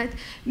about that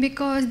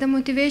because the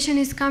motivation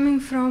is coming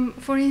from,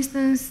 for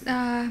instance,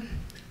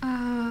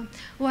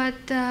 what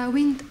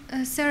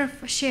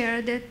Windsurf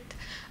shared, that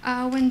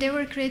when they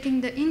were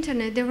creating the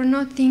internet, they were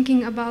not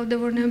thinking about the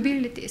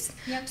vulnerabilities.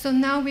 Yep. So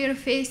now we are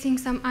facing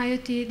some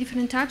IoT,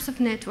 different types of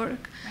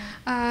network.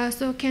 Right.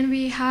 So can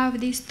we have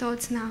these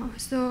thoughts now?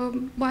 So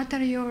what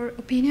are your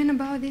opinion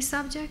about this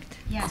subject?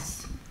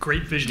 Yes.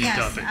 Great visioning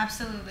topic. Yes,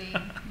 absolutely.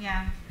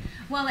 Yeah.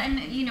 Well, and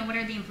what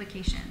are the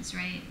implications,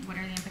 right? What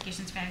are the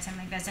implications for having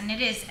something like this? And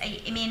it is,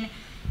 I mean,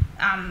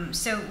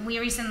 so we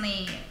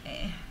recently,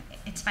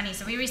 it's funny,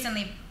 so we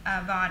recently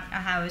bought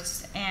a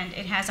house, and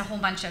it has a whole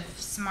bunch of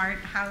smart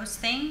house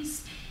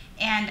things,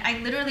 and I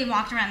literally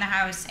walked around the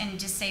house and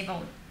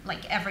disabled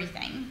like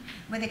everything,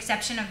 with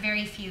exception of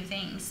very few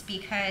things,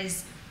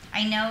 because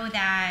I know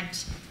that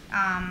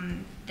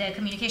the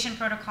communication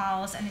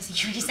protocols and the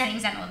security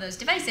settings on all those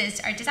devices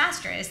are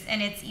disastrous,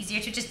 and it's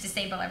easier to just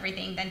disable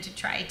everything than to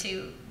try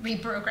to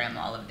reprogram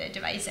all of the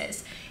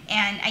devices.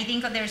 And I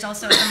think that there's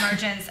also an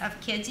emergence of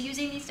kids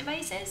using these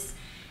devices,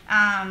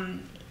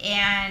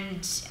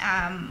 and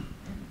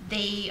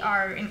they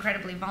are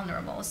incredibly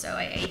vulnerable. So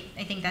I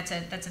think that's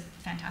a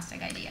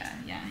fantastic idea.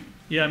 Yeah.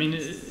 Yeah, I mean,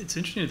 it's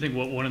interesting to think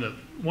what one of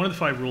the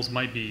 5 rules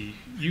might be.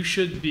 You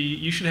should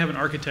have an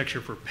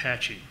architecture for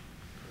patching.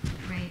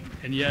 Right.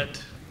 And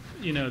yet,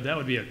 that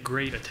would be a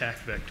great attack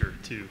vector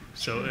too.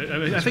 So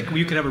I think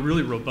we could have a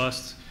really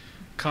robust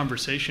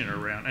conversation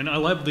around. And I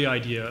love the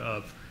idea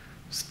of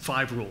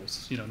 5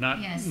 rules. Not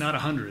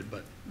 100,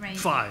 but right.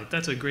 5.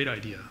 That's a great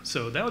idea.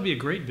 So that would be a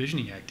great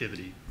visioning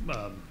activity.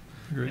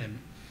 Agreed.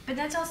 But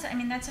that's also,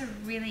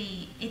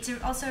 it's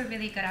also a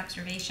really good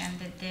observation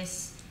that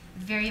this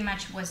very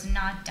much was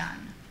not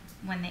done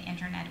when the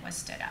internet was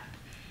stood up,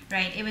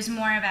 right? It was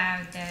more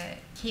about the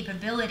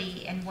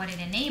capability and what it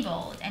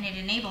enabled, and it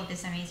enabled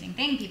this amazing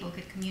thing. People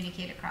could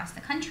communicate across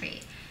the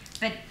country,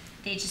 but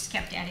they just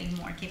kept adding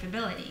more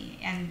capability,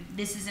 and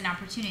this is an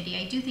opportunity.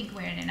 I do think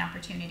we're in an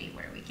opportunity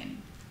where we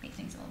can make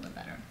things a little bit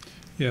better.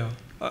 Yeah,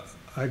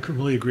 I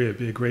completely agree. It'd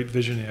be a great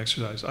visioning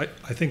exercise. I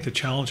think the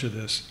challenge of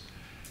this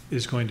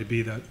is going to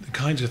be that the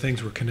kinds of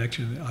things we're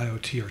connecting to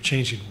IoT are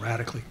changing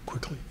radically,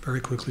 quickly, very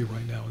quickly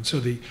right now. And so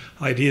the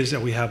ideas that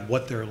we have,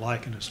 what they're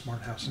like in a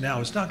smart house now,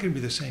 it's not going to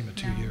be the same in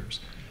 2 years.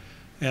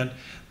 And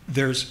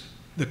there's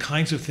the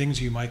kinds of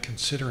things you might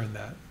consider in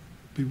that.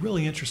 Be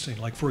really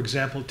interesting. Like, for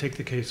example, take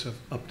the case of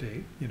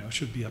update,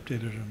 should be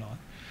updated or not.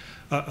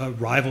 A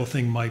rival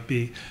thing might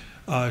be,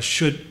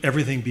 should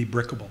everything be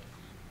brickable?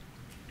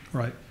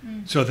 Right,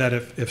 so that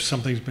if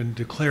something's been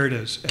declared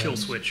as kill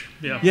switch,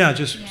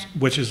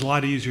 which is a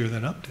lot easier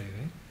than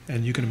updating,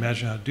 And you can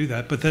imagine how to do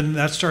that. But then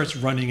that starts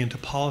running into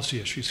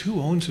policy issues.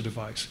 Who owns a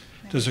device?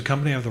 Does a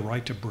company have the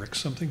right to brick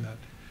something that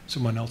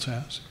someone else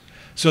has?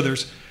 So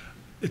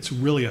it's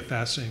really a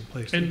fascinating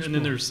place to explore. And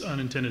then there's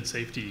unintended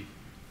safety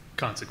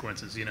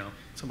consequences.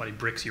 Somebody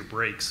bricks your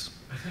brakes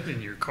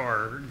in your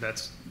car.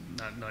 That's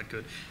not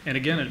good. And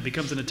again, it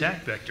becomes an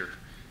attack vector.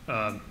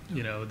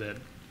 That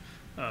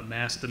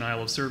mass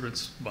denial of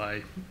service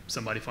by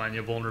somebody finding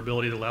a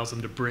vulnerability that allows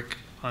them to brick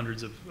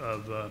hundreds of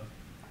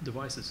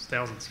devices,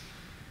 thousands.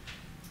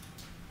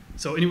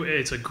 So anyway,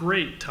 it's a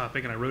great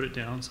topic, and I wrote it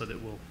down so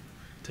that we'll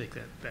take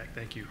that back.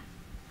 Thank you.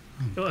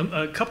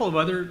 A couple of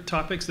other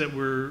topics that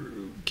we're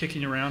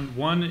kicking around.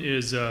 One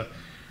is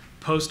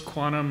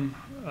post-quantum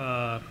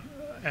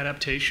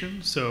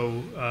adaptation.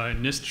 So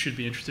NIST should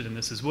be interested in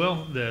this as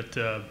well. That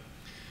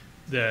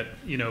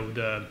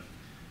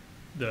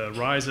the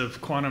rise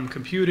of quantum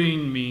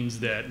computing means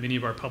that many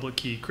of our public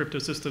key crypto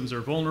systems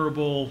are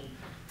vulnerable,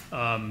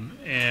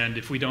 and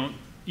if we don't,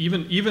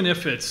 even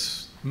if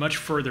it's much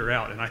further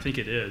out, and I think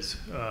it is,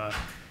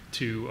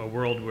 to a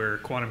world where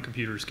quantum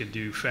computers can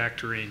do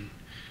factoring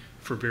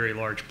for very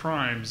large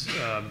primes,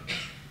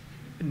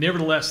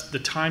 nevertheless, the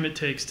time it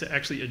takes to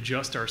actually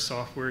adjust our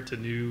software to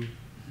new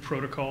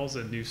protocols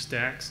and new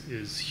stacks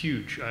is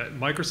huge.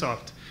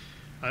 Microsoft,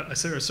 I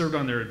served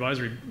on their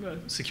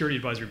security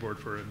advisory board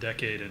for a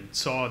decade and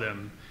saw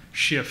them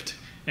shift,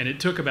 and it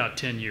took about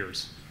 10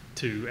 years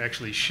to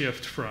actually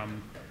shift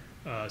from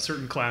a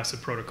certain class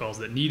of protocols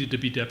that needed to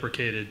be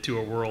deprecated to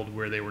a world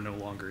where they were no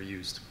longer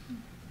used.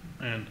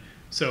 And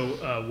so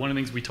one of the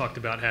things we talked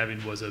about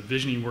having was a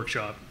visioning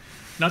workshop,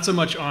 not so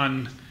much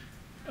on,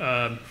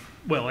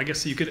 well, I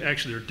guess you could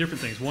actually, there are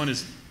different things. One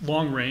is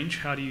long range.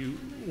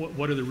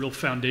 What are the real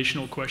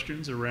foundational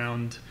questions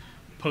around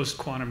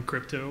post-quantum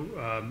crypto?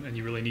 And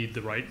you really need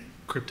the right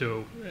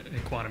crypto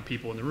and quantum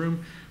people in the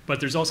room. But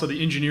there's also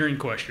the engineering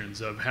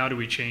questions of how do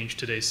we change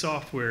today's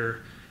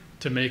software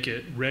to make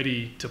it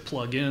ready to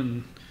plug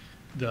in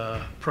the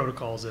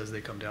protocols as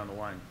they come down the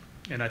line.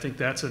 And I think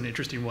that's an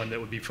interesting one that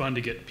would be fun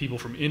to get people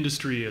from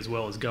industry as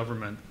well as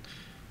government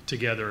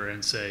together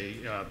and say,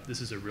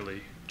 this is a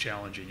really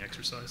challenging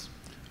exercise.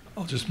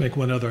 I'll just make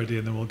one other idea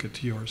and then we'll get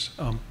to yours.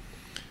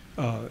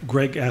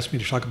 Greg asked me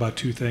to talk about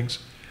two things.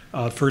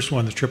 First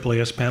one, the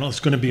AAAS panel. It's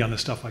going to be on the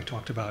stuff I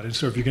talked about. And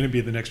so if you're going to be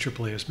at the next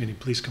AAAS meeting,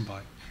 please come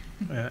by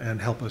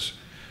and help us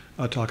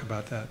talk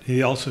about that.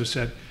 He also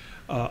said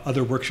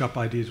other workshop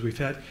ideas we've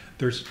had.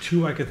 There's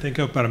two I could think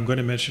of, but I'm going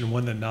to mention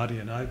one that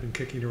Nadia and I have been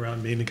kicking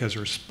around, mainly because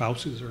our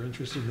spouses are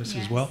interested in this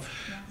as well.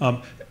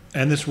 Yeah.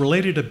 And it's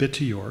related a bit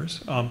to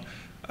yours.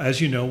 As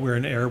you know, we're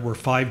in an era where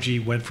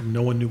 5G went from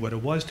no one knew what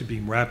it was to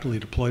being rapidly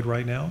deployed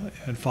right now.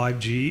 And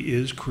 5G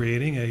is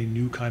creating a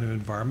new kind of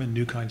environment,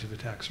 new kinds of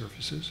attack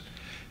surfaces.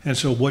 And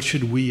so what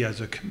should we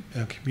as a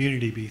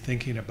community be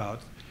thinking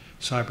about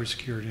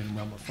cybersecurity in the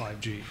realm of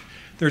 5G?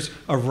 There's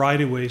a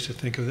variety of ways to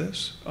think of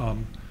this.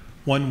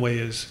 One way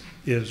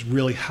is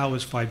really how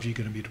is 5G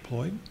going to be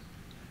deployed?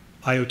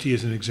 IoT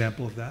is an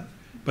example of that,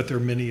 but there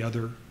are many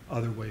other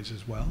ways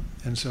as well.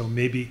 And so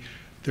maybe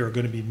there are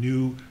going to be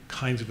new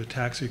kinds of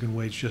attacks that you can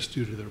wage just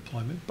due to the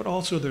deployment, but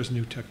also there's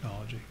new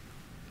technology.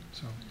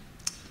 So,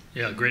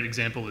 yeah, a great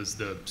example is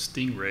the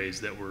stingrays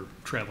that were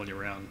traveling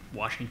around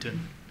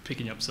Washington,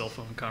 picking up cell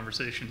phone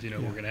conversations. We're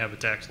going to have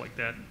attacks like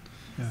that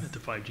at the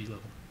 5G level.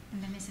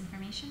 And the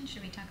misinformation,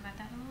 should we talk about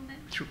that a little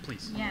bit? Sure,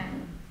 please. Yeah.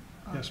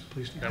 Yes,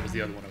 please. That was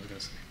the other one I was going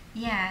to say.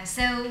 Yeah,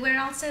 so we're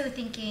also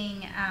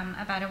thinking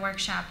about a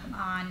workshop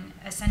on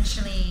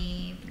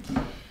essentially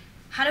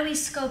how do we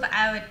scope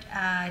out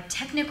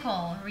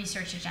technical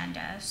research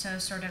agenda, so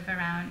sort of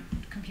around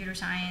computer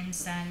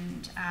science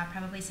and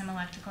probably some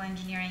electrical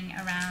engineering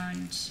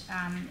around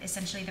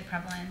essentially the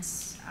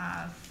prevalence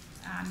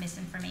of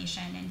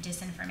misinformation and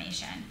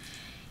disinformation.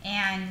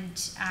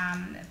 And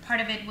part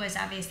of it was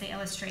obviously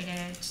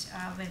illustrated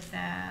with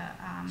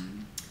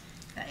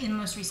in the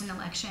most recent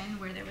election,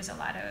 where there was a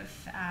lot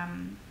of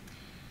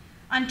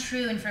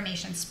untrue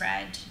information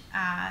spread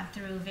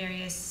through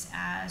various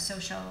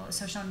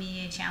social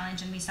media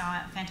challenge, and we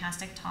saw a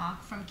fantastic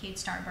talk from Kate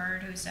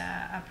Starbird, who's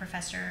a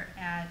professor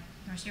at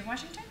University of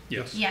Washington.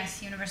 Yes.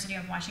 Yes, University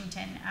of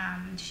Washington.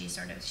 She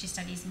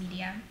studies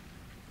media.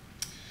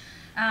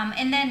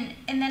 And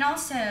then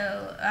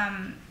also,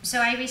 so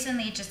I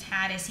recently just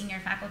had a senior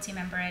faculty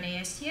member at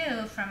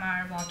ASU from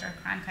our Walter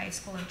Cronkite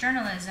School of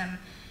Journalism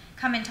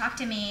come and talk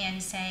to me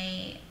and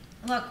say,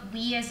 look,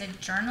 we as a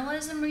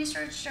journalism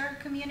researcher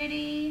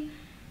community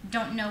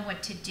don't know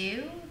what to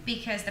do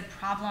because the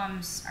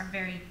problems are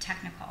very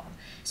technical.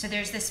 So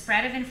there's the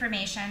spread of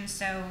information,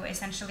 so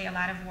essentially a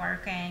lot of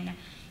work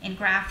in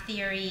graph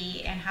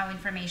theory and how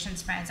information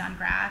spreads on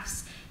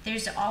graphs.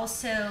 There's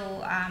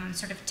also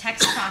sort of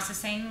text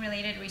processing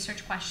related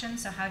research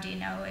questions. So how do you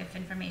know if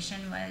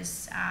information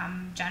was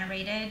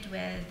generated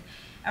with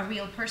a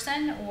real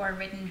person or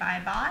written by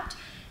a bot?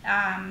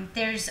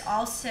 There's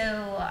also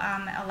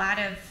a lot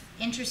of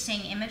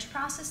interesting image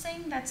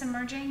processing that's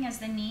emerging as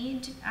the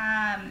need,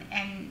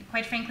 and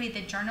quite frankly,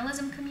 the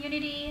journalism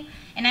community,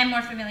 and I'm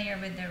more familiar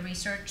with the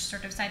research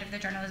sort of side of the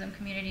journalism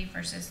community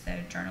versus the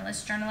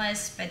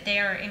journalists, but they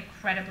are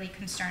incredibly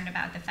concerned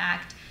about the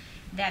fact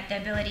that the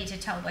ability to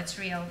tell what's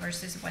real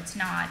versus what's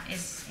not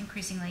is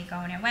increasingly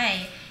going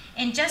away.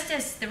 And just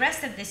as the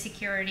rest of the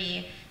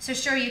security, so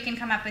sure, you can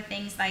come up with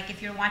things like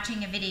if you're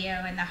watching a video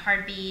and the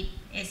heartbeat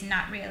is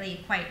not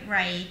really quite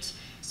right,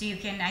 so you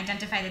can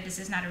identify that this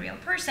is not a real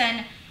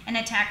person, an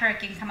attacker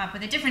can come up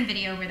with a different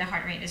video where the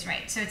heart rate is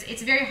right. So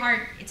it's very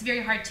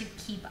hard to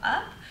keep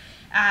up.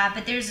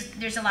 But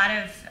there's a lot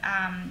of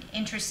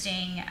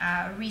interesting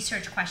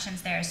research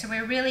questions there. So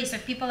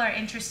if people are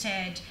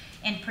interested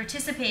in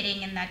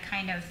participating in that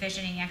kind of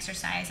visioning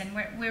exercise, and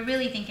we're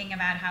really thinking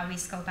about how we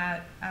scope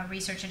out a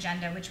research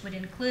agenda, which would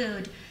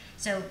include,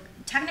 so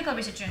technical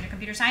research agenda,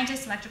 computer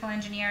scientists, electrical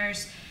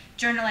engineers,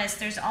 journalists,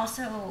 there's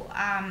also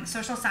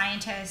social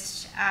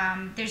scientists,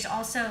 there's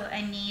also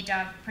a need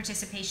of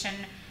participation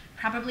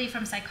probably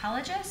from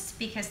psychologists,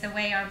 because the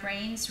way our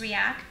brains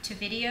react to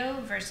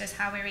video versus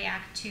how we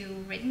react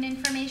to written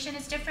information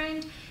is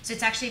different. So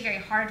it's actually very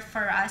hard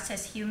for us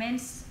as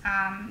humans,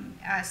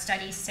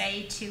 studies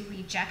say, to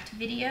reject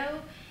video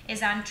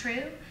is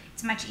untrue.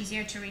 It's much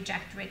easier to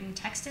reject written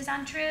text is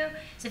untrue.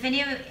 So if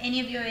any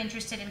of you are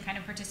interested in kind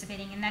of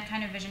participating in that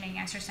kind of visioning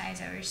exercise,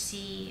 or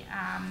see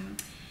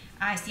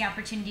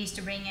opportunities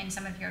to bring in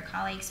some of your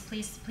colleagues,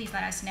 please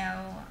let us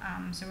know.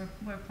 So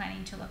we're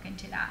planning to look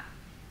into that.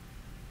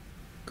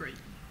 Great.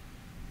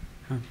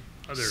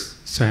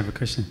 So I have a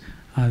question.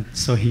 I'm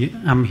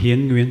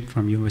Hiến Nguyen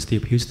from University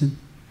of Houston,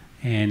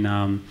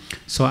 and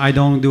so I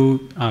don't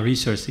do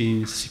research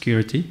in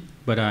security,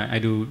 but I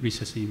do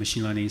research in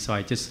machine learning. So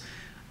I just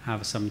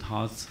have some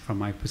thoughts from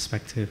my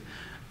perspective.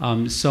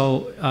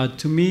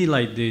 To me,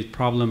 like, the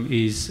problem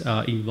is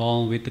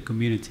involved with the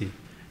community,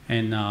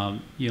 and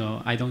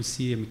I don't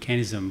see a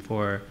mechanism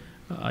for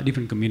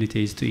different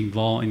communities to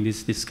involve in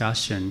this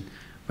discussion.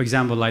 For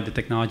example, like the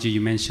technology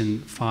you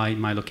mentioned, Find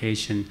My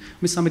Location.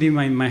 I mean, somebody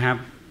might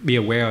be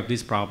aware of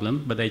this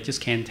problem, but they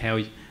just can't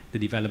tell the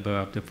developer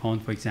of the phone,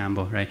 for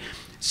example, right?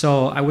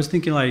 So I was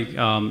thinking, like,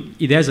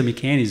 if there's a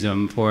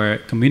mechanism for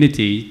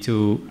community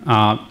to,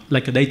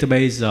 like a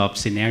database of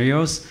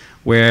scenarios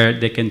where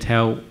they can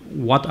tell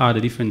what are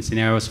the different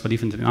scenarios for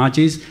different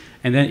technologies,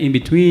 and then in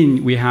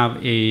between we have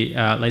a,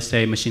 let's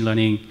say, machine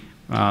learning,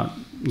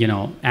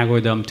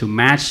 algorithm to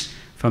match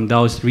from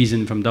those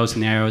reasons, from those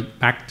scenarios,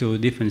 back to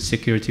different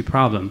security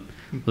problem,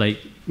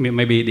 like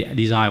maybe the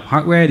design of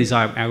hardware,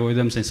 design of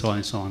algorithms, and so on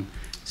and so on.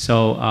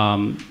 So,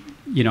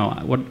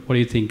 what do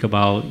you think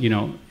about,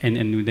 and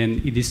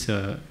then it is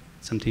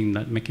something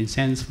that making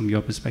sense from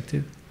your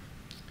perspective?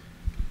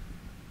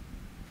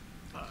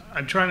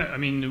 I'm trying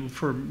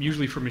to,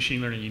 usually for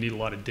machine learning, you need a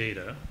lot of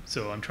data.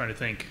 So I'm trying to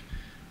think,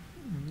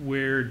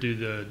 where do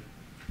the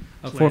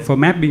for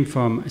mapping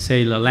from,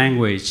 say, the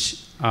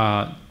language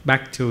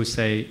back to,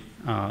 say,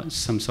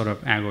 some sort of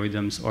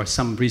algorithms or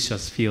some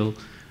research field,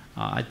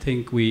 I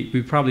think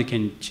we probably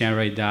can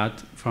generate that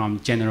from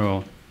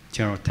general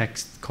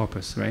text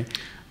corpus, right?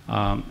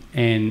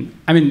 And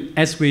I mean,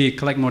 as we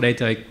collect more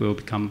data, it will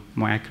become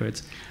more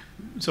accurate.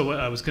 So what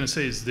I was going to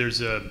say is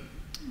there's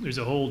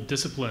a whole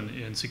discipline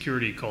in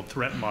security called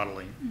threat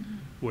modeling,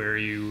 where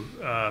you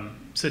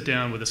sit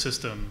down with a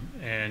system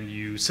and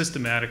you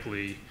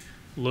systematically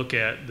look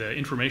at the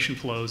information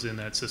flows in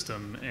that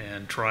system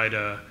and try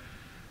to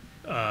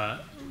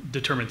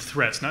determine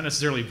threats, not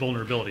necessarily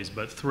vulnerabilities,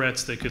 but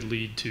threats that could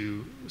lead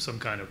to some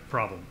kind of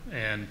problem.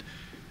 And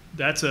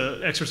that's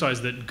an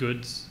exercise that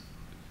good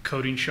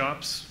coding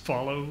shops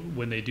follow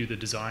when they do the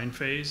design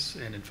phase,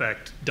 and in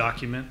fact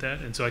document that.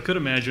 And so I could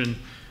imagine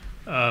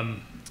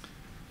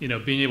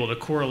being able to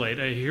correlate,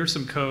 hey, here's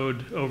some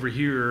code over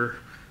here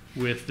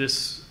with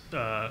this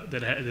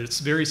that's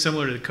very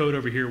similar to the code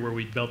over here where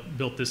we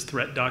built this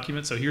threat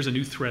document, so here's a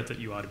new threat that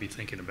you ought to be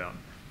thinking about.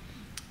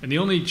 And the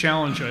only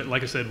challenge,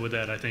 like I said, with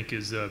that, I think,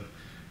 is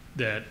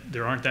that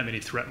there aren't that many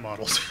threat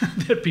models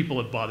that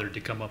people have bothered to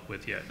come up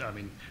with yet. I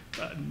mean,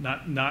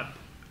 not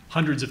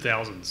hundreds of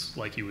thousands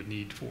like you would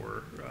need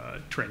for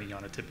training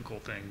on a typical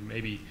thing,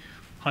 maybe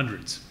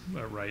hundreds,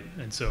 right?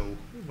 And so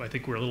I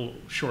think we're a little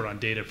short on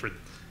data for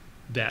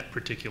that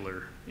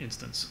particular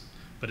instance.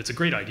 But it's a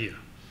great idea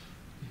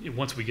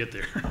once we get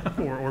there.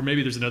 or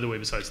maybe there's another way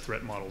besides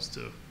threat models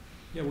to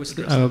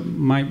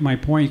my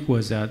point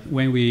was that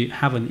when we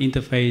have an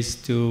interface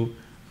to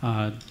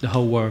the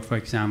whole world, for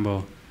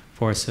example,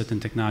 for a certain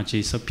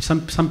technology, so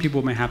some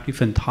people may have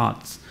different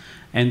thoughts,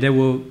 and they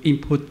will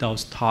input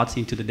those thoughts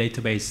into the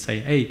database, say,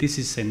 hey, this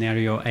is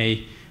scenario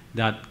A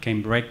that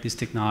can break this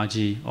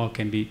technology or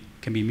can be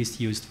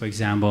misused, for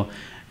example.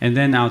 And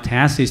then our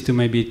task is to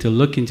maybe to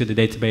look into the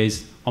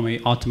database, or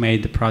maybe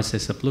automate the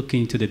process of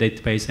looking into the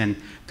database and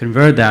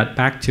convert that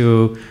back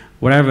to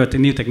whatever the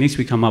new techniques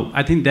we come up.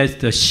 I think that's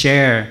the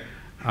share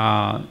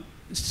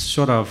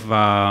sort of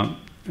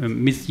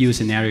misuse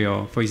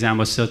scenario. For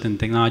example, certain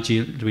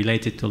technology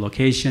related to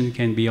location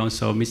can be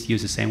also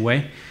misused the same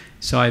way.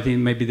 So I think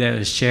maybe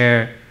there's a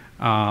share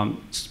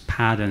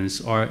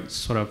patterns or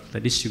sort of the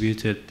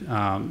distributed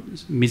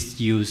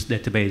misuse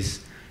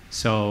database.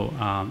 So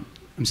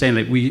I'm saying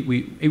like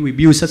if we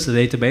build such a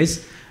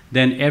database,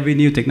 then every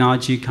new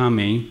technology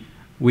coming,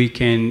 we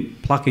can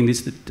plug in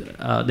this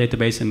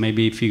database and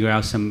maybe figure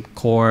out some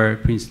core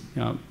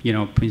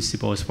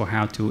principles for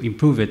how to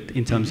improve it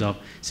in terms of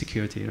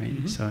security, right?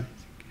 Mm-hmm. So,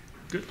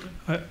 good.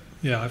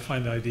 Yeah, I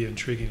find the idea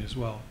intriguing as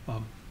well.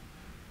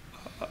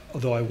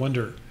 Although I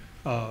wonder,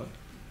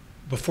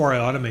 before I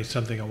automate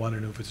something, I want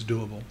to know if it's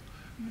doable.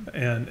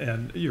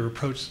 And your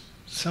approach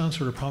sounds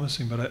sort of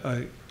promising, but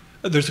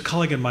there's a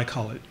colleague in my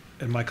college,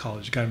 a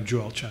guy named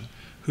Joel Chen,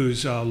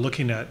 who's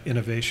looking at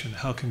innovation.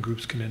 How can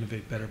groups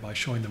innovate better by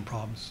showing them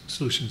problems,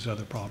 solutions to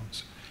other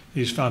problems?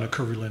 He's found a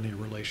curvilinear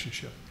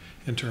relationship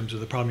in terms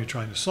of the problem you're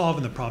trying to solve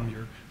and the problem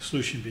your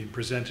solution being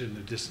presented and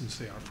the distance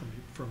they are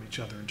from each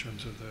other in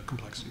terms of the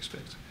complexity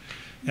space.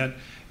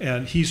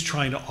 And he's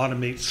trying to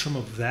automate some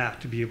of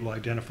that to be able to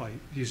identify.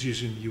 He's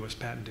using the US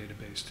patent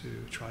database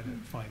to try to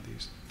find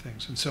these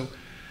things. And so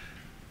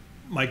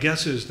my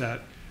guess is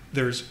that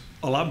there's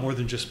a lot more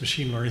than just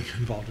machine learning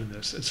involved in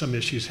this, and some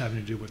issues having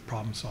to do with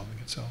problem solving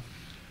itself.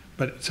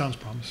 But it sounds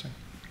promising.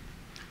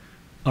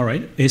 All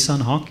right,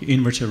 Ehsan Haq,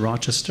 University of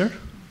Rochester.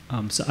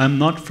 So I'm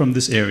not from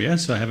this area,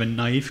 so I have a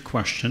naive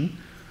question,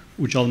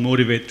 which I'll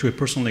motivate through a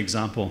personal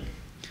example.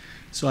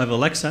 So I have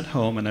Alexa at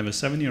home, and I have a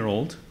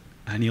 7-year-old,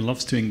 and he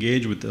loves to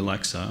engage with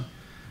Alexa.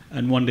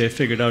 And one day he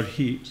figured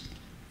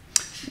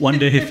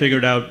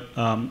out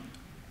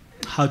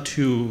how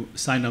to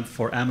sign up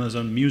for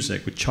Amazon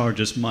Music, which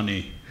charges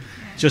money,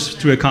 just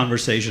through a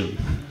conversation.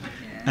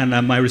 And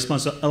my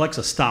response,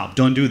 Alexa, stop,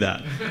 don't do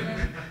that.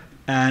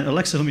 And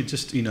Alexa told me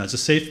just, as a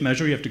safe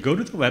measure, you have to go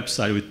to the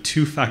website with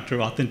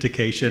 2-factor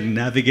authentication,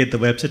 navigate the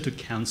website to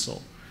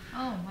cancel.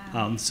 Oh,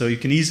 wow. So you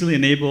can easily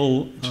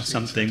enable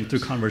something through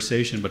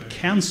conversation, but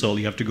cancel,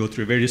 you have to go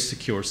through a very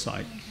secure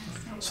site.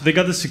 So they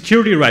got the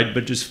security right,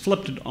 but just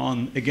flipped it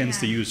on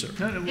against the user.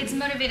 It's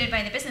motivated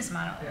by the business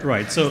model.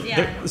 Right. So,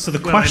 so the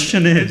Well,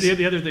 question is,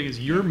 the other thing is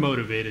you're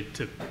motivated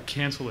to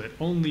cancel it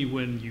only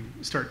when you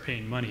start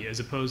paying money, as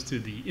opposed to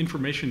the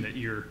information that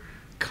you're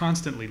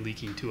constantly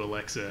leaking to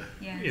Alexa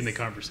in the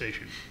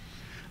conversation.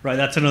 right?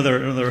 That's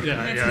another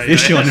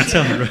issue on its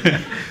own, right?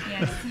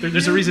 Yes.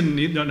 There's a reason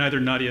neither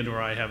Nadia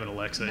nor I have an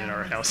Alexa in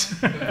our house.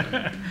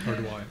 Or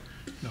do I?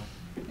 No.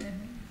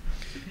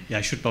 Yeah,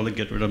 I should probably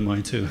get rid of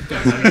mine too. Go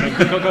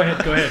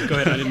ahead.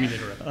 I didn't mean to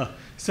interrupt.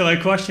 So my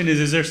question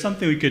is there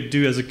something we could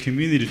do as a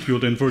community to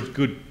build enforce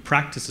good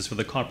practices for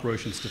the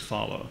corporations to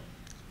follow?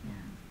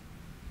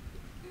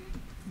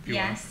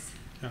 Yes.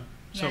 Yeah.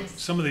 So Yes.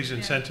 some of these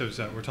incentives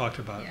that we're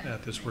talking about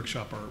at this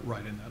workshop are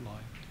right in that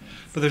line.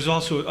 But there's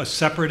also a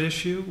separate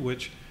issue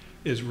which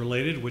is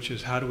related, which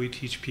is how do we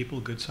teach people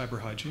good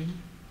cyber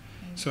hygiene?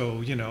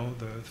 So,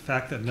 the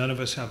fact that none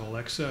of us have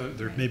Alexa,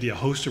 there may be a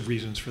host of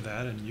reasons for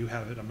that, and you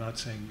have it. I'm not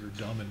saying you're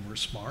dumb and we're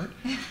smart.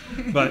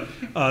 But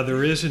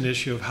there is an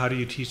issue of how do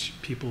you teach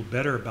people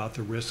better about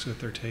the risks that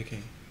they're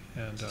taking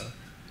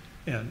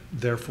and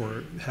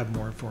therefore have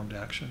more informed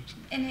actions.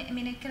 And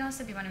it could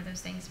also be one of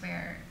those things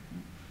where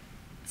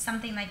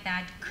something like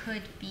that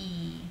could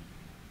be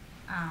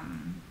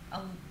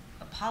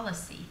a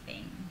policy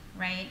thing,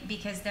 right?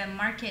 Because the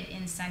market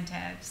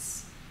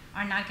incentives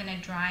are not going to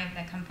drive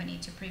the company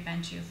to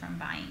prevent you from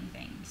buying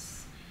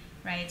things,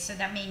 right? So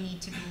that may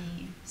need to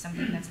be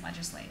something that's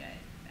legislated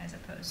as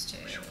opposed to.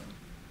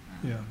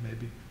 Yeah,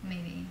 maybe.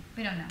 Maybe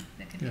we don't know.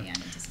 That could be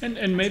unanticipated.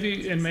 And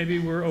maybe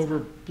we're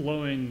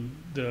overblowing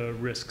the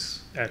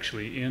risks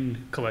actually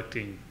in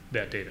collecting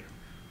that data.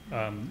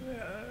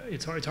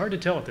 It's hard to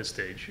tell at this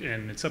stage,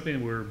 and it's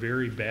something we're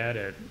very bad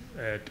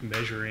at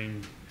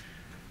measuring.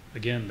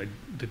 Again,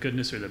 the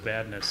goodness or the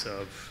badness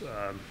of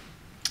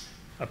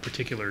a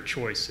particular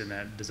choice in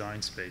that design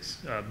space.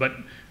 But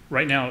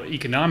right now,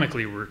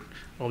 economically,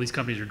 all these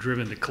companies are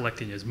driven to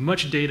collecting as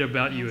much data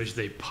about you as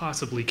they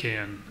possibly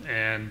can,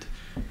 and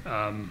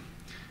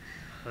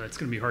it's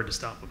going to be hard to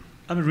stop them.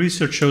 I mean,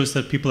 research shows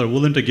that people are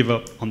willing to give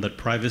up on that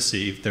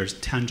privacy if there's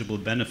tangible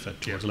benefit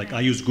towards it. Like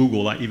I use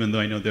Google, even though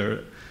I know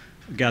they're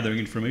gathering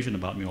information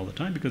about me all the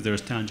time because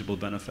there's tangible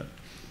benefit.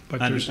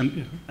 But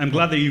I'm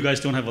glad that you guys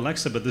don't have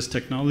Alexa, but this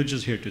technology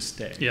is here to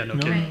stay. Yeah, no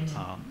kidding.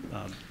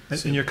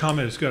 And your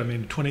comment is good. I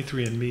mean,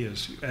 23andMe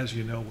is, as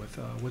you know, with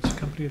what's the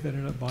company that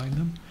ended up buying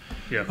them?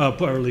 Yeah.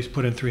 Or at least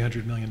put in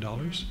 $300 million.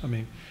 I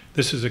mean,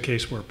 this is a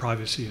case where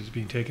privacy is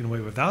being taken away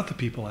without the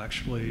people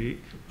actually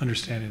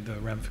understanding the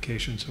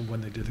ramifications of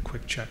when they did the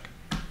quick check.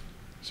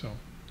 So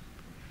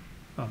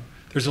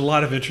there's a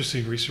lot of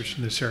interesting research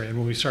in this area. And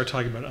when we start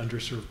talking about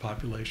underserved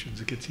populations,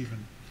 it gets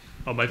even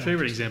My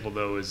favorite example,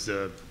 though, is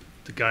the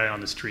guy on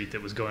the street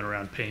that was going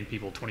around paying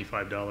people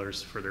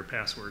 $25 for their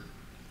password.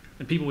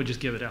 And people would just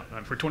give it out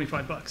for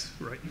 $25,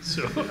 right?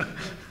 So,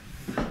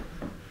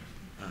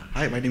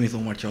 Hi, my name is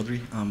Omar Chaudhry.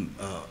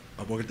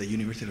 I work at the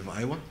University of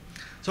Iowa.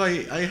 So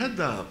I had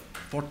the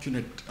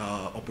fortunate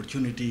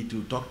opportunity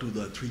to talk to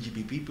the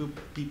 3GPP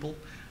people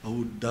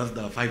who does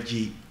the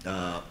 5G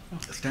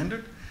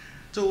standard.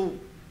 So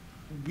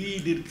we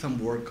did some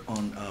work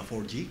on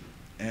 4G,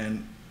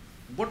 And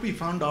what we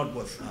found out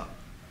was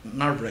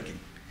nerve-wracking.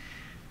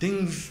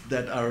 Things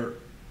that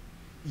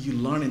you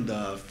learn in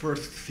the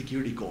first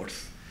security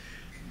course,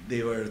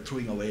 they were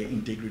throwing away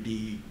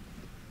integrity,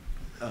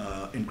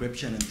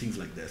 encryption, and things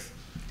like this.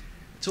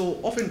 So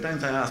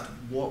oftentimes I asked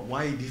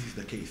why this is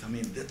the case. I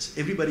mean,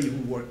 everybody who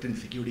worked in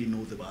security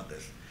knows about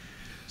this.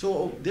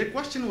 So their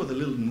question was a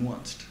little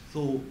nuanced.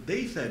 So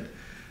they said,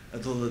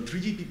 so the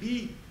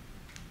 3GPP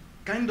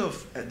kind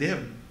of, they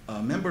have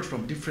members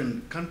from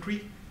different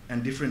country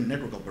and different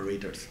network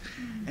operators.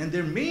 And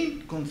their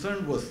main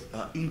concern was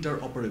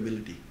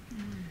interoperability.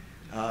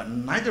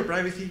 Neither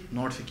privacy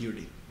nor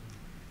security.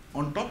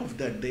 On top of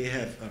that, they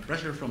have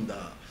pressure from the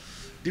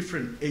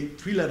different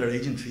three-letter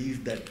agencies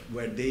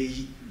where they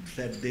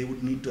said they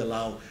would need to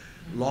allow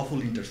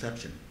lawful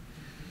interception.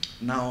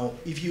 Now,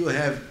 if you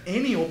have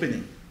any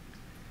opening,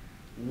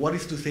 what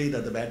is to say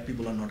that the bad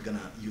people are not going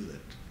to use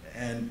it?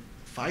 And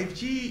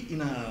 5G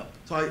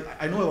so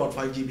I know about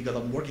 5G because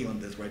I'm working on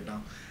this right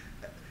now.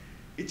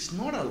 It's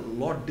not a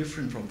lot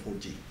different from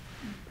 4G.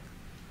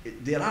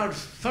 There are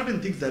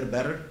certain things that are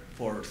better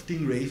for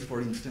stingrays,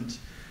 for instance,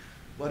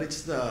 but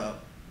it's the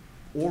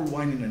old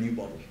wine in a new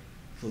bottle.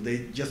 So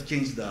they just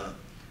changed the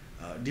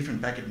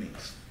different packet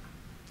names.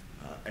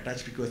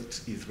 Attached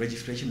request is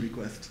registration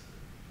request,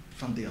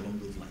 something along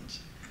those lines.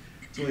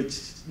 So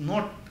it's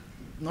not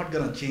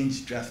going to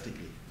change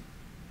drastically.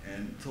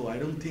 And so I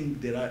don't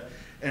think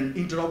and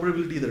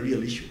interoperability is a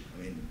real issue.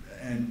 I mean,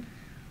 and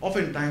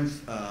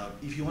oftentimes,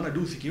 if you want to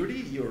do security,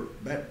 your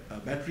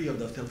battery of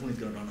the cell phone is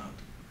going to run out.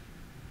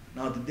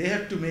 Now, they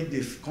have to make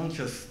this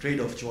conscious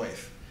trade-off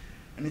choice.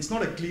 And it's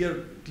not a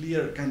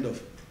clear kind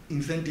of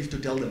incentive to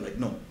tell them, like,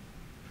 no,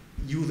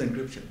 use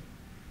encryption.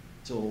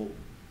 So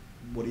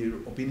what is your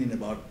opinion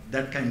about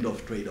that kind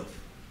of trade-off?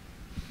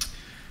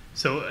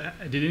 So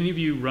did any of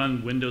you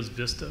run Windows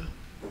Vista?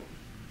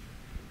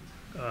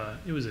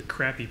 It was a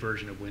crappy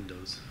version of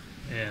Windows.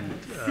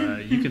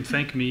 And you can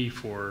thank me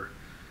for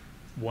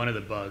one of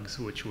the bugs,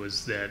 which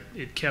was that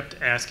it kept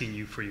asking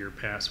you for your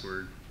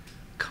password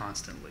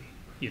constantly.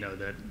 You know,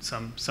 that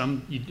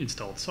you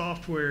installed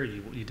software,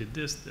 you did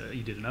this,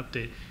 you did an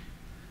update.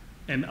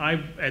 And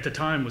I, at the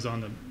time, was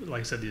on like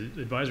I said,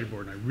 the advisory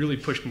board, and I really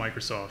pushed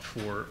Microsoft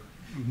for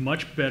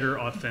much better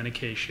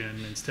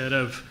authentication. Instead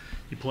of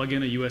you plug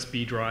in a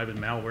USB drive and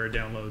malware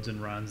downloads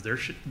and runs, there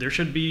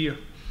should be,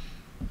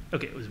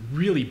 okay, it was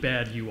really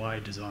bad UI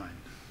design,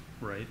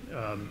 right?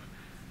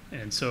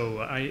 And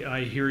so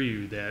I hear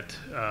you that,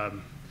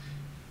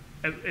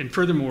 and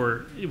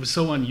furthermore, it was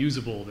so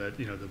unusable that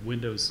the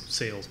Windows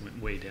sales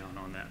went way down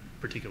on that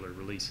particular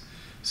release.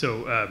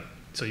 So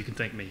so you can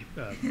thank me,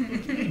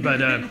 but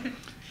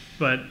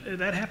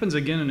that happens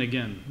again and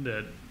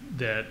again.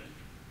 That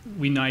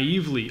we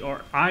naively,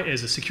 or I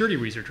as a security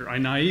researcher, I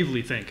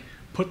naively think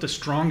put the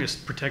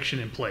strongest protection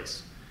in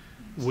place,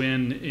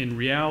 when in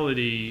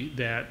reality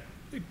that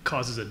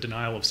causes a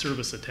denial of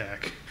service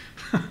attack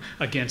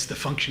against the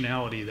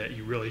functionality that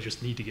you really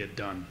just need to get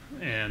done.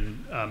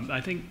 And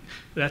I think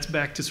that's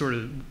back to sort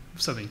of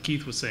something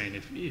Keith was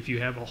saying. If you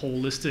have a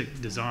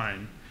holistic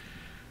design,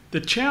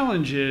 the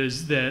challenge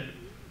is that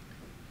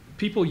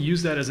people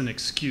use that as an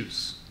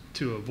excuse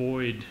to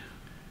avoid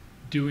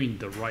doing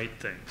the right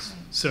things.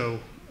 So,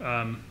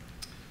 I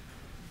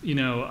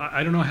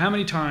don't know how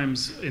many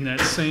times in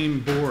that same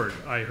board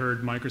I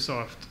heard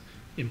Microsoft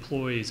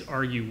employees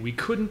argue we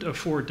couldn't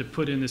afford to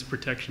put in this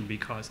protection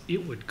because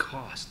it would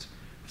cost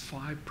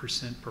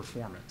 5%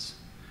 performance,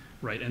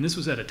 right? And this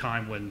was at a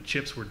time when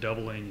chips were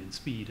doubling in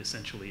speed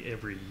essentially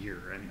every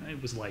year, and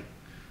it was like,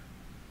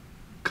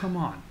 come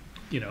on,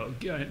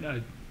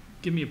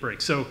 give me a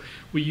break. So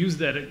we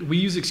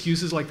use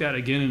excuses like that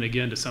again and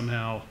again to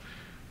somehow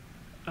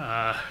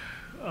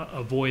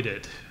avoid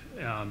it.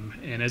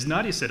 And as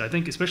Nadia said, I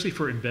think especially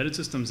for embedded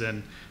systems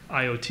and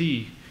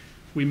IoT,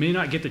 we may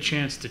not get the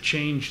chance to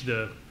change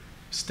the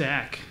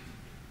stack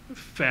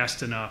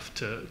fast enough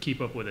to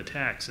keep up with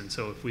attacks. And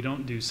so if we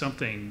don't do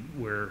something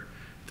where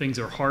things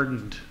are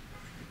hardened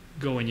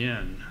going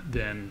in,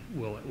 then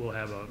we'll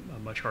have a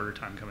much harder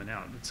time coming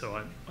out. And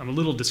so I'm a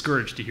little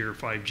discouraged to hear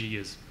 5G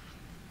is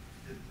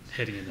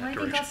heading in that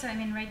direction. I think also,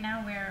 right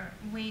now we're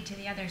way to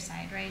the other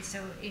side, right?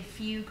 So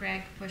if you,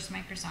 Greg, pushed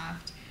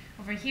Microsoft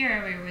over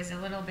here where it was a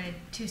little bit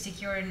too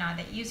secure, not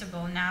that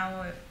usable,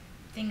 now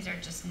things are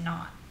just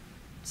not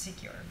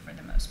secure for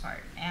the most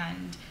part.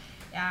 And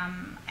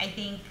I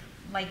think,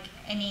 like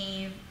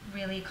any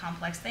really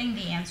complex thing,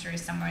 the answer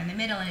is somewhere in the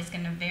middle, and it's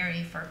going to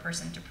vary for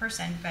person to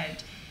person.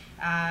 But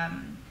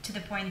to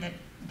the point that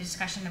the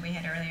discussion that we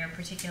had earlier,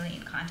 particularly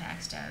in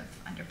context of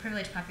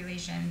underprivileged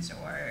populations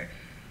or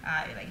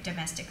like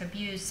domestic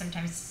abuse,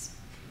 sometimes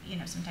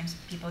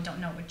people don't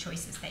know what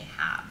choices they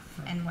have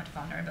and what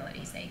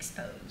vulnerabilities they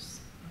expose.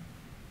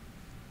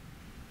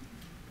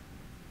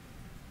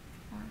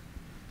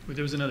 Well,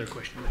 there was another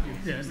question.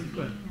 Yeah,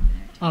 go ahead.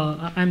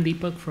 I'm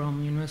Deepak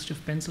from University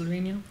of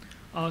Pennsylvania.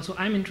 So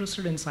I'm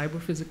interested in cyber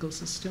physical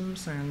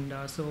systems, and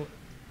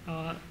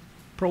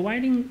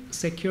providing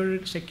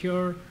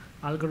secure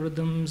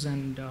algorithms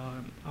and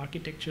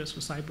architectures for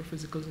cyber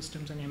physical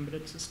systems and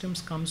embedded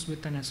systems comes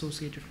with an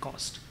associated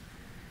cost.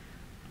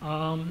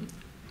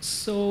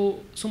 So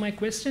my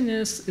question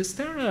is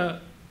there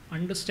a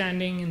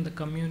understanding in the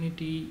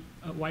community,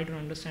 a wider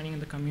understanding in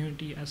the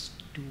community as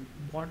to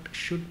what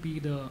should be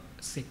the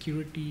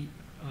security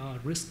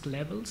risk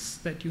levels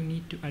that you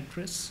need to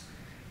address,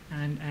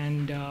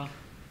 and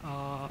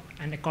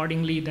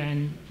accordingly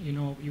then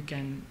you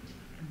can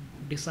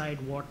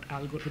decide what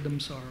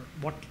algorithms or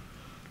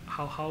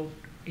how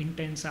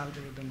intense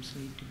algorithms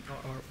need to,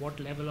 or what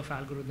level of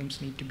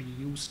algorithms need to be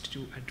used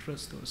to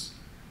address those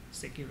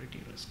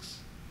security risks.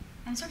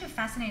 I'm sort of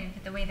fascinated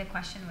with the way the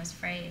question was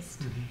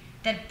phrased,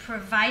 that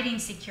providing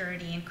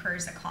security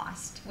incurs a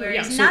cost,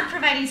 whereas not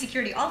providing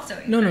security also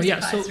incurs a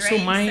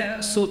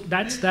cost, So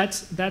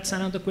that's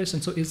another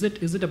question. So is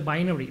it a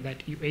binary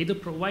that you either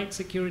provide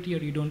security or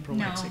you don't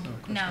provide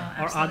security? No,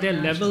 or are there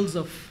levels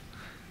of,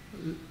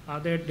 are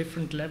there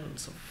different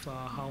levels of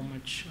how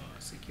much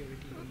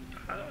security you need?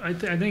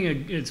 I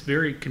think it's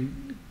very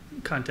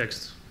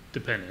context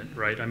dependent,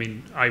 right? I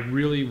mean, I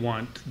really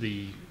want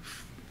the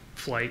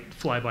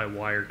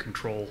fly-by-wire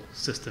control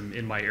system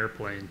in my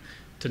airplane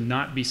to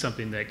not be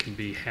something that can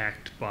be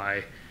hacked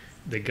by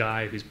the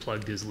guy who's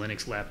plugged his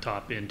Linux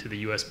laptop into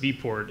the USB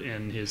port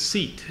in his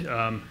seat.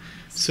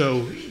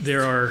 So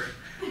there are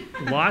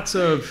lots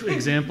of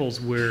examples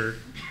where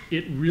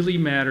it really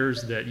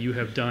matters that you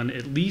have done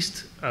at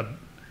least what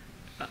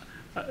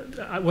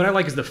I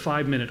like is the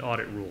 5-minute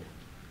audit rule.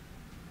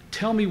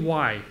 Tell me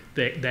why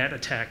that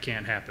attack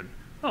can't happen.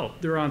 Oh,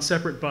 they're on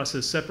separate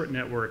buses, separate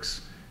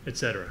networks,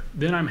 etc.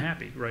 Then I'm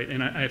happy, right?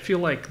 And I feel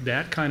like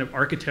that kind of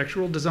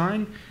architectural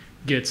design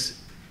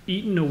gets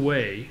eaten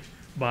away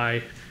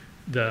by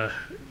the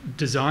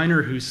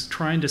designer who's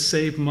trying to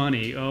save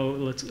money. Oh,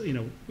 let's,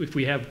 if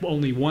we have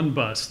only one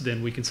bus,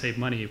 then we can save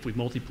money if we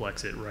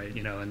multiplex it, right?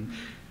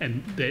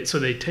 So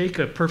they take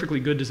a perfectly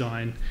good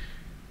design,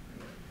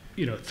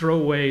 throw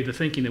away the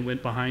thinking that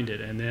went behind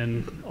it, and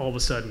then all of a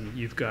sudden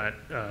you've got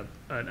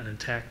an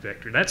attack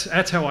vector.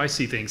 That's how I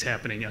see things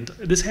happening. And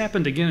this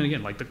happened again and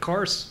again, like the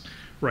cars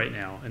right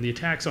now, and the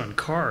attacks on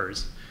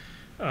cars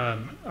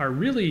are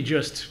really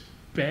just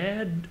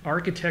bad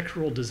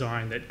architectural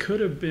design that could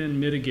have been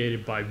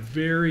mitigated by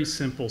very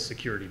simple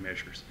security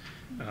measures.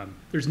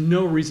 There's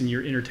no reason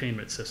your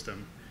entertainment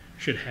system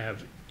should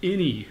have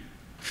any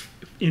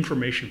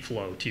information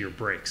flow to your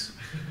brakes,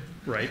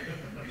 right?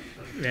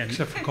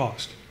 Except for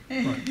cost.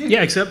 Right.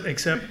 Yeah, except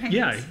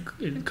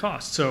it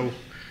costs. So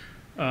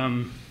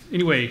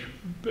anyway,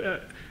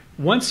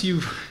 once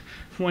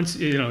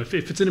if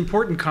it's an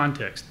important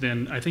context,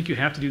 then I think you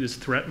have to do this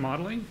threat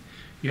modeling.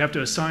 You have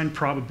to assign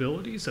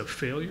probabilities of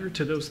failure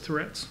to those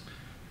threats.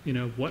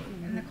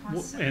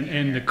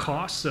 And the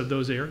costs of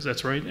those errors.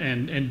 That's right,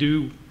 and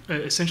do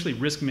essentially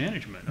risk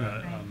management.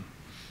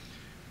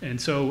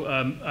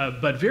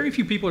 But very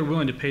few people are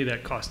willing to pay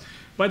that cost.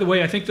 By the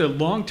way, I think the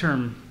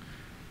long-term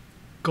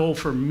goal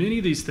for many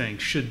of these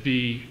things should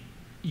be,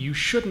 you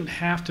shouldn't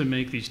have to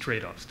make these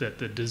trade-offs, that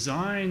the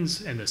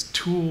designs and the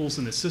tools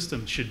and the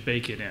systems should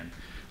bake it in.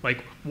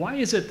 Like, why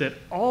is it that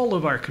all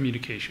of our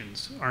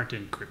communications aren't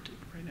encrypted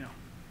right now?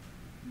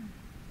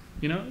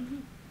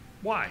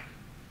 Why?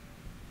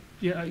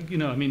 Yeah,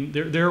 I mean,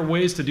 there are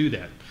ways to do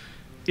that.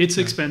 It's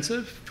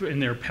expensive,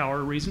 and there are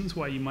power reasons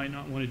why you might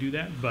not want to do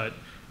that, but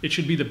it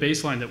should be the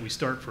baseline that we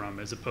start from,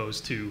 as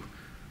opposed to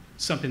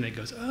something that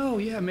goes, oh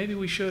yeah, maybe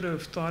we should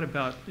have thought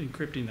about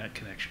encrypting that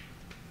connection.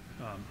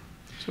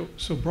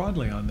 So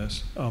broadly on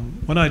this,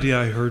 one idea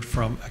I heard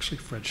from actually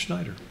Fred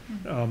Schneider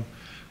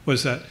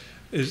was that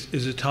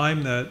is a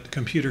time that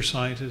computer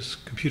scientists,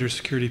 computer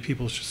security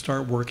people should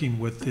start working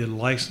with the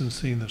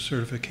licensing, the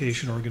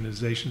certification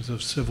organizations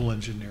of civil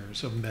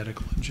engineers, of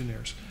medical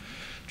engineers,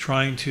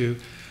 trying to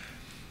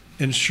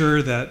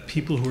ensure that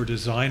people who are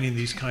designing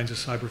these kinds of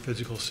cyber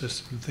physical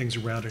systems and things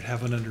around it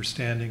have an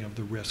understanding of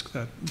the risk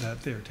that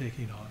they're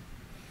taking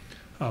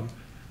on.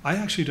 I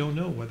actually don't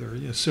know whether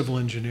a civil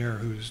engineer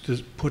who's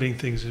just putting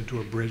things into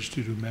a bridge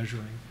to do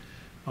measuring,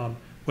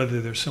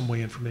 whether there's some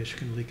way information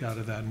can leak out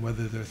of that, and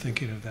whether they're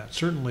thinking of that.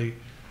 Certainly,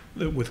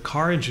 with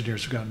car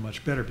engineers have gotten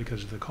much better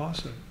because of the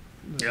cost of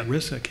the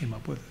risk that came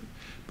up with it.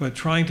 But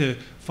trying to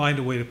find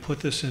a way to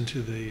put this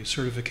into the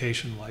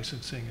certification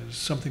licensing is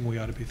something we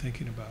ought to be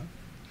thinking about.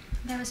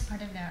 That was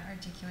part of the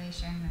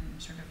articulation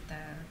and sort of the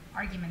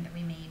argument that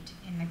we made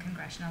in the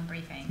congressional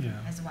briefing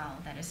as well,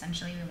 that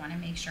essentially we want to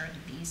make sure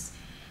that these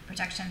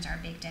protections are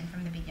baked in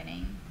from the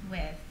beginning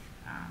with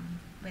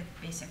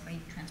basically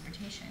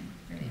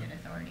transportation-related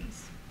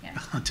authorities. Yeah.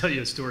 I'll tell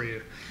you a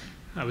story.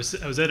 I was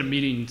at a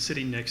meeting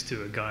sitting next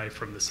to a guy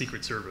from the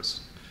Secret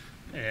Service,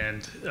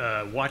 and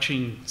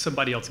watching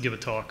somebody else give a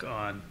talk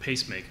on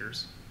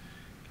pacemakers.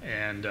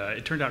 And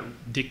it turned out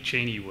Dick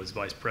Cheney was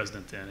vice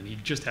president then, and he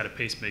just had a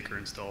pacemaker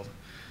installed.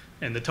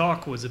 And the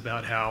talk was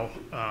about how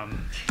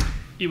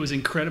it was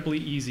incredibly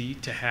easy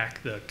to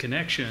hack the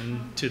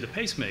connection to the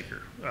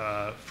pacemaker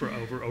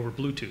over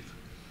Bluetooth.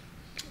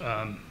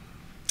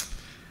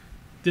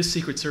 this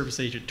Secret Service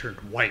agent turned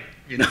white,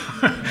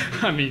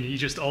 I mean,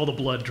 all the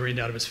blood drained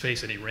out of his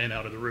face and he ran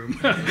out of the room.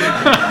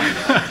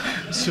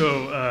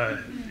 So,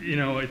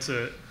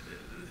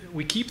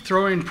 we keep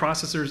throwing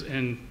processors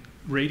and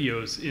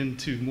radios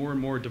into more and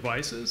more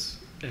devices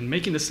and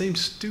making the same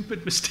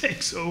stupid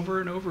mistakes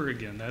over and over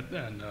again.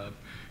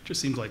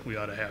 Just seems like we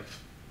ought to have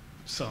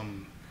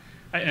some.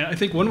 I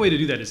think one way to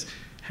do that is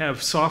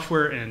have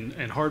software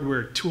and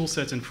hardware tool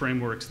sets and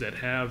frameworks that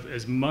have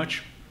as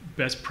much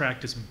best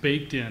practice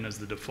baked in as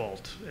the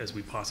default as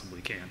we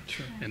possibly can.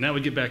 Sure. And that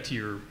would get back to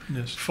your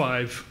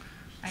 5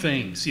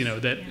 things,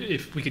 that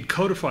if we could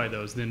codify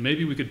those, then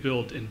maybe we could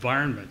build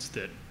environments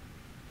that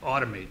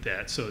automate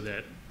that so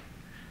that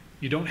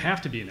you don't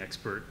have to be an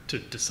expert to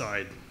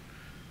decide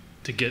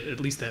to get at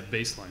least that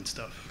baseline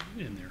stuff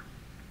in there.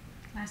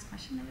 Last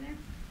question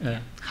over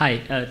there.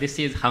 Hi, this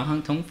is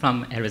Han Tong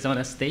from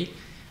Arizona State.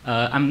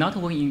 I'm not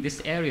working in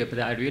this area, but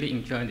I really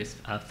enjoy this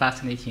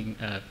fascinating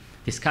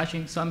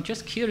discussion. So I'm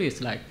just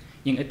curious,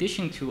 in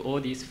addition to all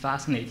these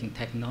fascinating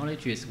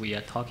technologies we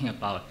are talking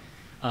about,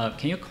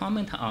 can you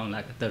comment on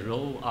the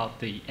role of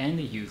the end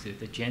user,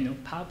 the general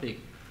public,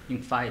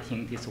 in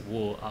fighting this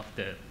war of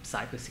the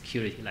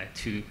cybersecurity,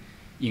 to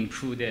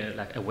improve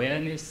their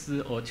awareness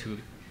or to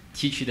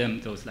teach them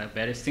those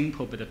very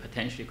simple but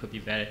potentially could be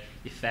very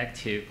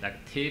effective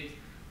tips,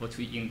 or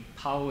to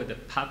empower the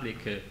public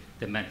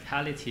the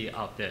mentality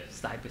of the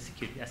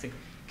cybersecurity? I think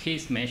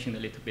Keith mentioned a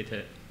little bit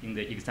in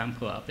the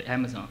example of the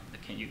Amazon.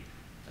 Can you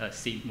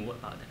say more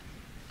about that?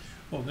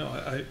 Well,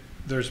 no,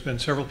 there's been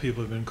several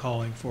people who have been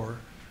calling for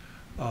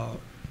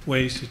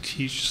ways to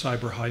teach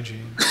cyber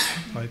hygiene,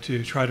 right,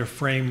 to try to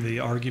frame the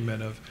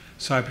argument of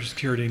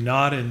cybersecurity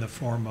not in the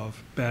form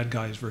of bad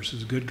guys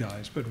versus good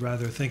guys, but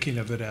rather thinking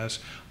of it as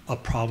a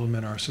problem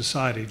in our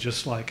society,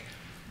 just like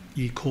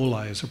E.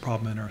 coli is a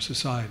problem in our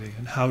society.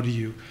 And how do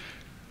you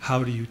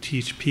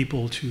teach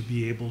people to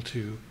be able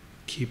to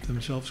keep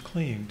themselves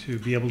clean, to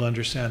be able to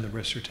understand the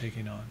risks they're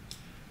taking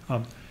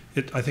on?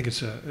 I think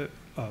it's a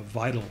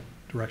vital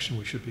direction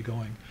we should be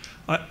going.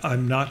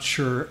 I'm not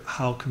sure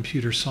how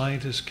computer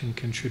scientists can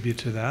contribute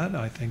to that,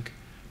 I think,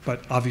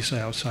 but obviously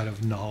outside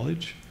of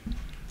knowledge,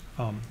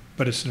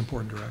 but it's an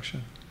important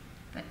direction.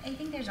 But I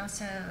think there's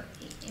also,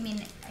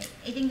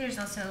 I think there's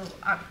also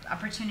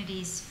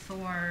opportunities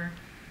for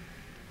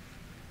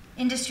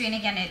industry, and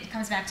again, it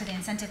comes back to the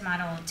incentive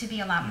model, to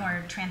be a lot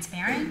more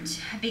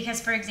transparent. Because,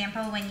 for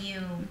example, when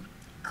you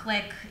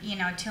click,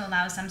 to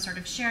allow some sort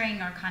of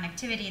sharing or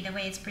connectivity, the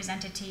way it's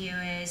presented to you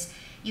is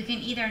you can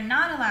either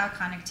not allow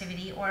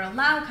connectivity or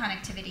allow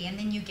connectivity, and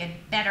then you get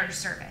better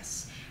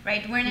service,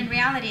 right? When in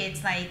reality,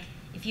 it's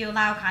if you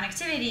allow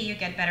connectivity, you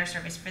get better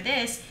service for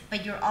this,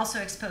 but you're also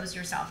expose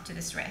yourself to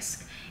this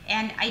risk.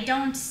 And I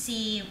don't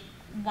see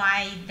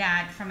why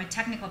that, from a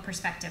technical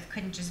perspective,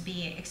 couldn't just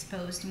be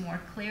exposed more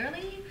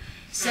clearly.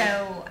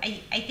 So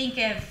I think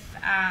if,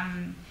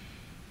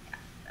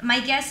 my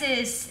guess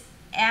is,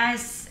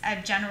 as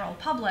a general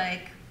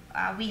public,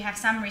 we have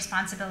some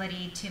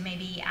responsibility to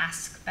maybe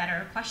ask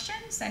better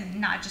questions and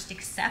not just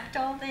accept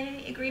all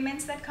the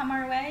agreements that come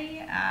our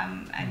way.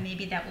 And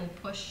maybe that will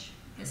push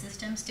the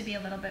systems to be a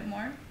little bit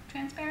more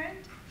transparent.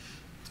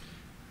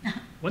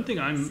 One thing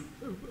I'm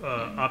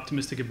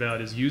optimistic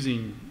about is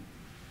using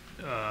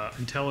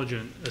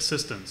intelligent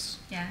assistance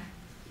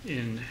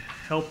in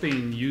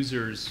helping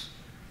users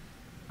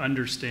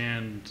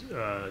understand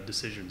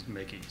decision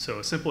making. So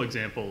a simple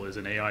example is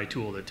an AI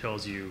tool that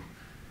tells you,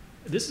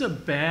 this is a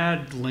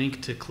bad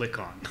link to click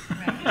on.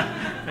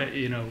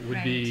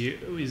 Right.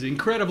 Is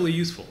incredibly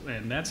useful,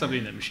 and that's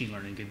something that machine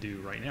learning can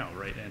do right now,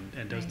 right?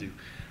 And does do.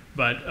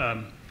 But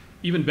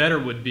even better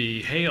would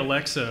be, hey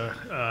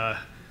Alexa,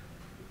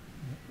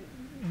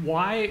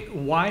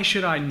 why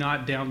should I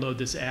not download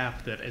this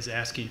app that is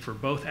asking for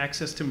both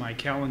access to my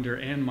calendar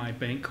and my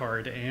bank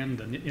card and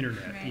the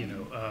internet?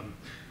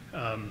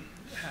 Right.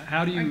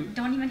 How do you? Or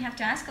don't even have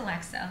to ask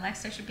Alexa.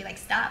 Alexa should be like,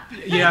 stop.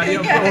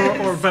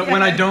 Yeah, but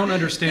when I don't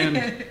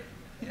understand,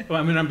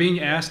 I'm being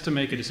asked to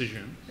make a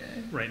decision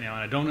right now,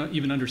 and I don't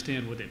even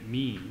understand what it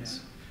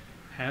means.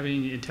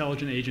 Having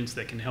intelligent agents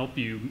that can help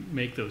you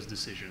make those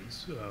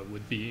decisions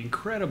would be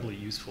incredibly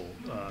useful.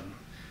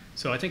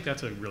 So I think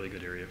that's a really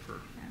good area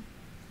for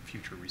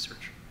future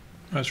research.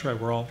 That's right.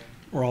 We're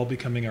all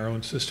becoming our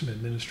own system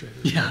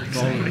administrators. Yeah, with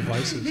all the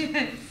devices.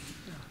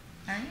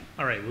 All right.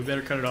 All right, we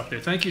better cut it off there.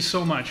 Thank you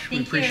so much. We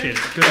Thank appreciate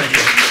you. it. Good idea.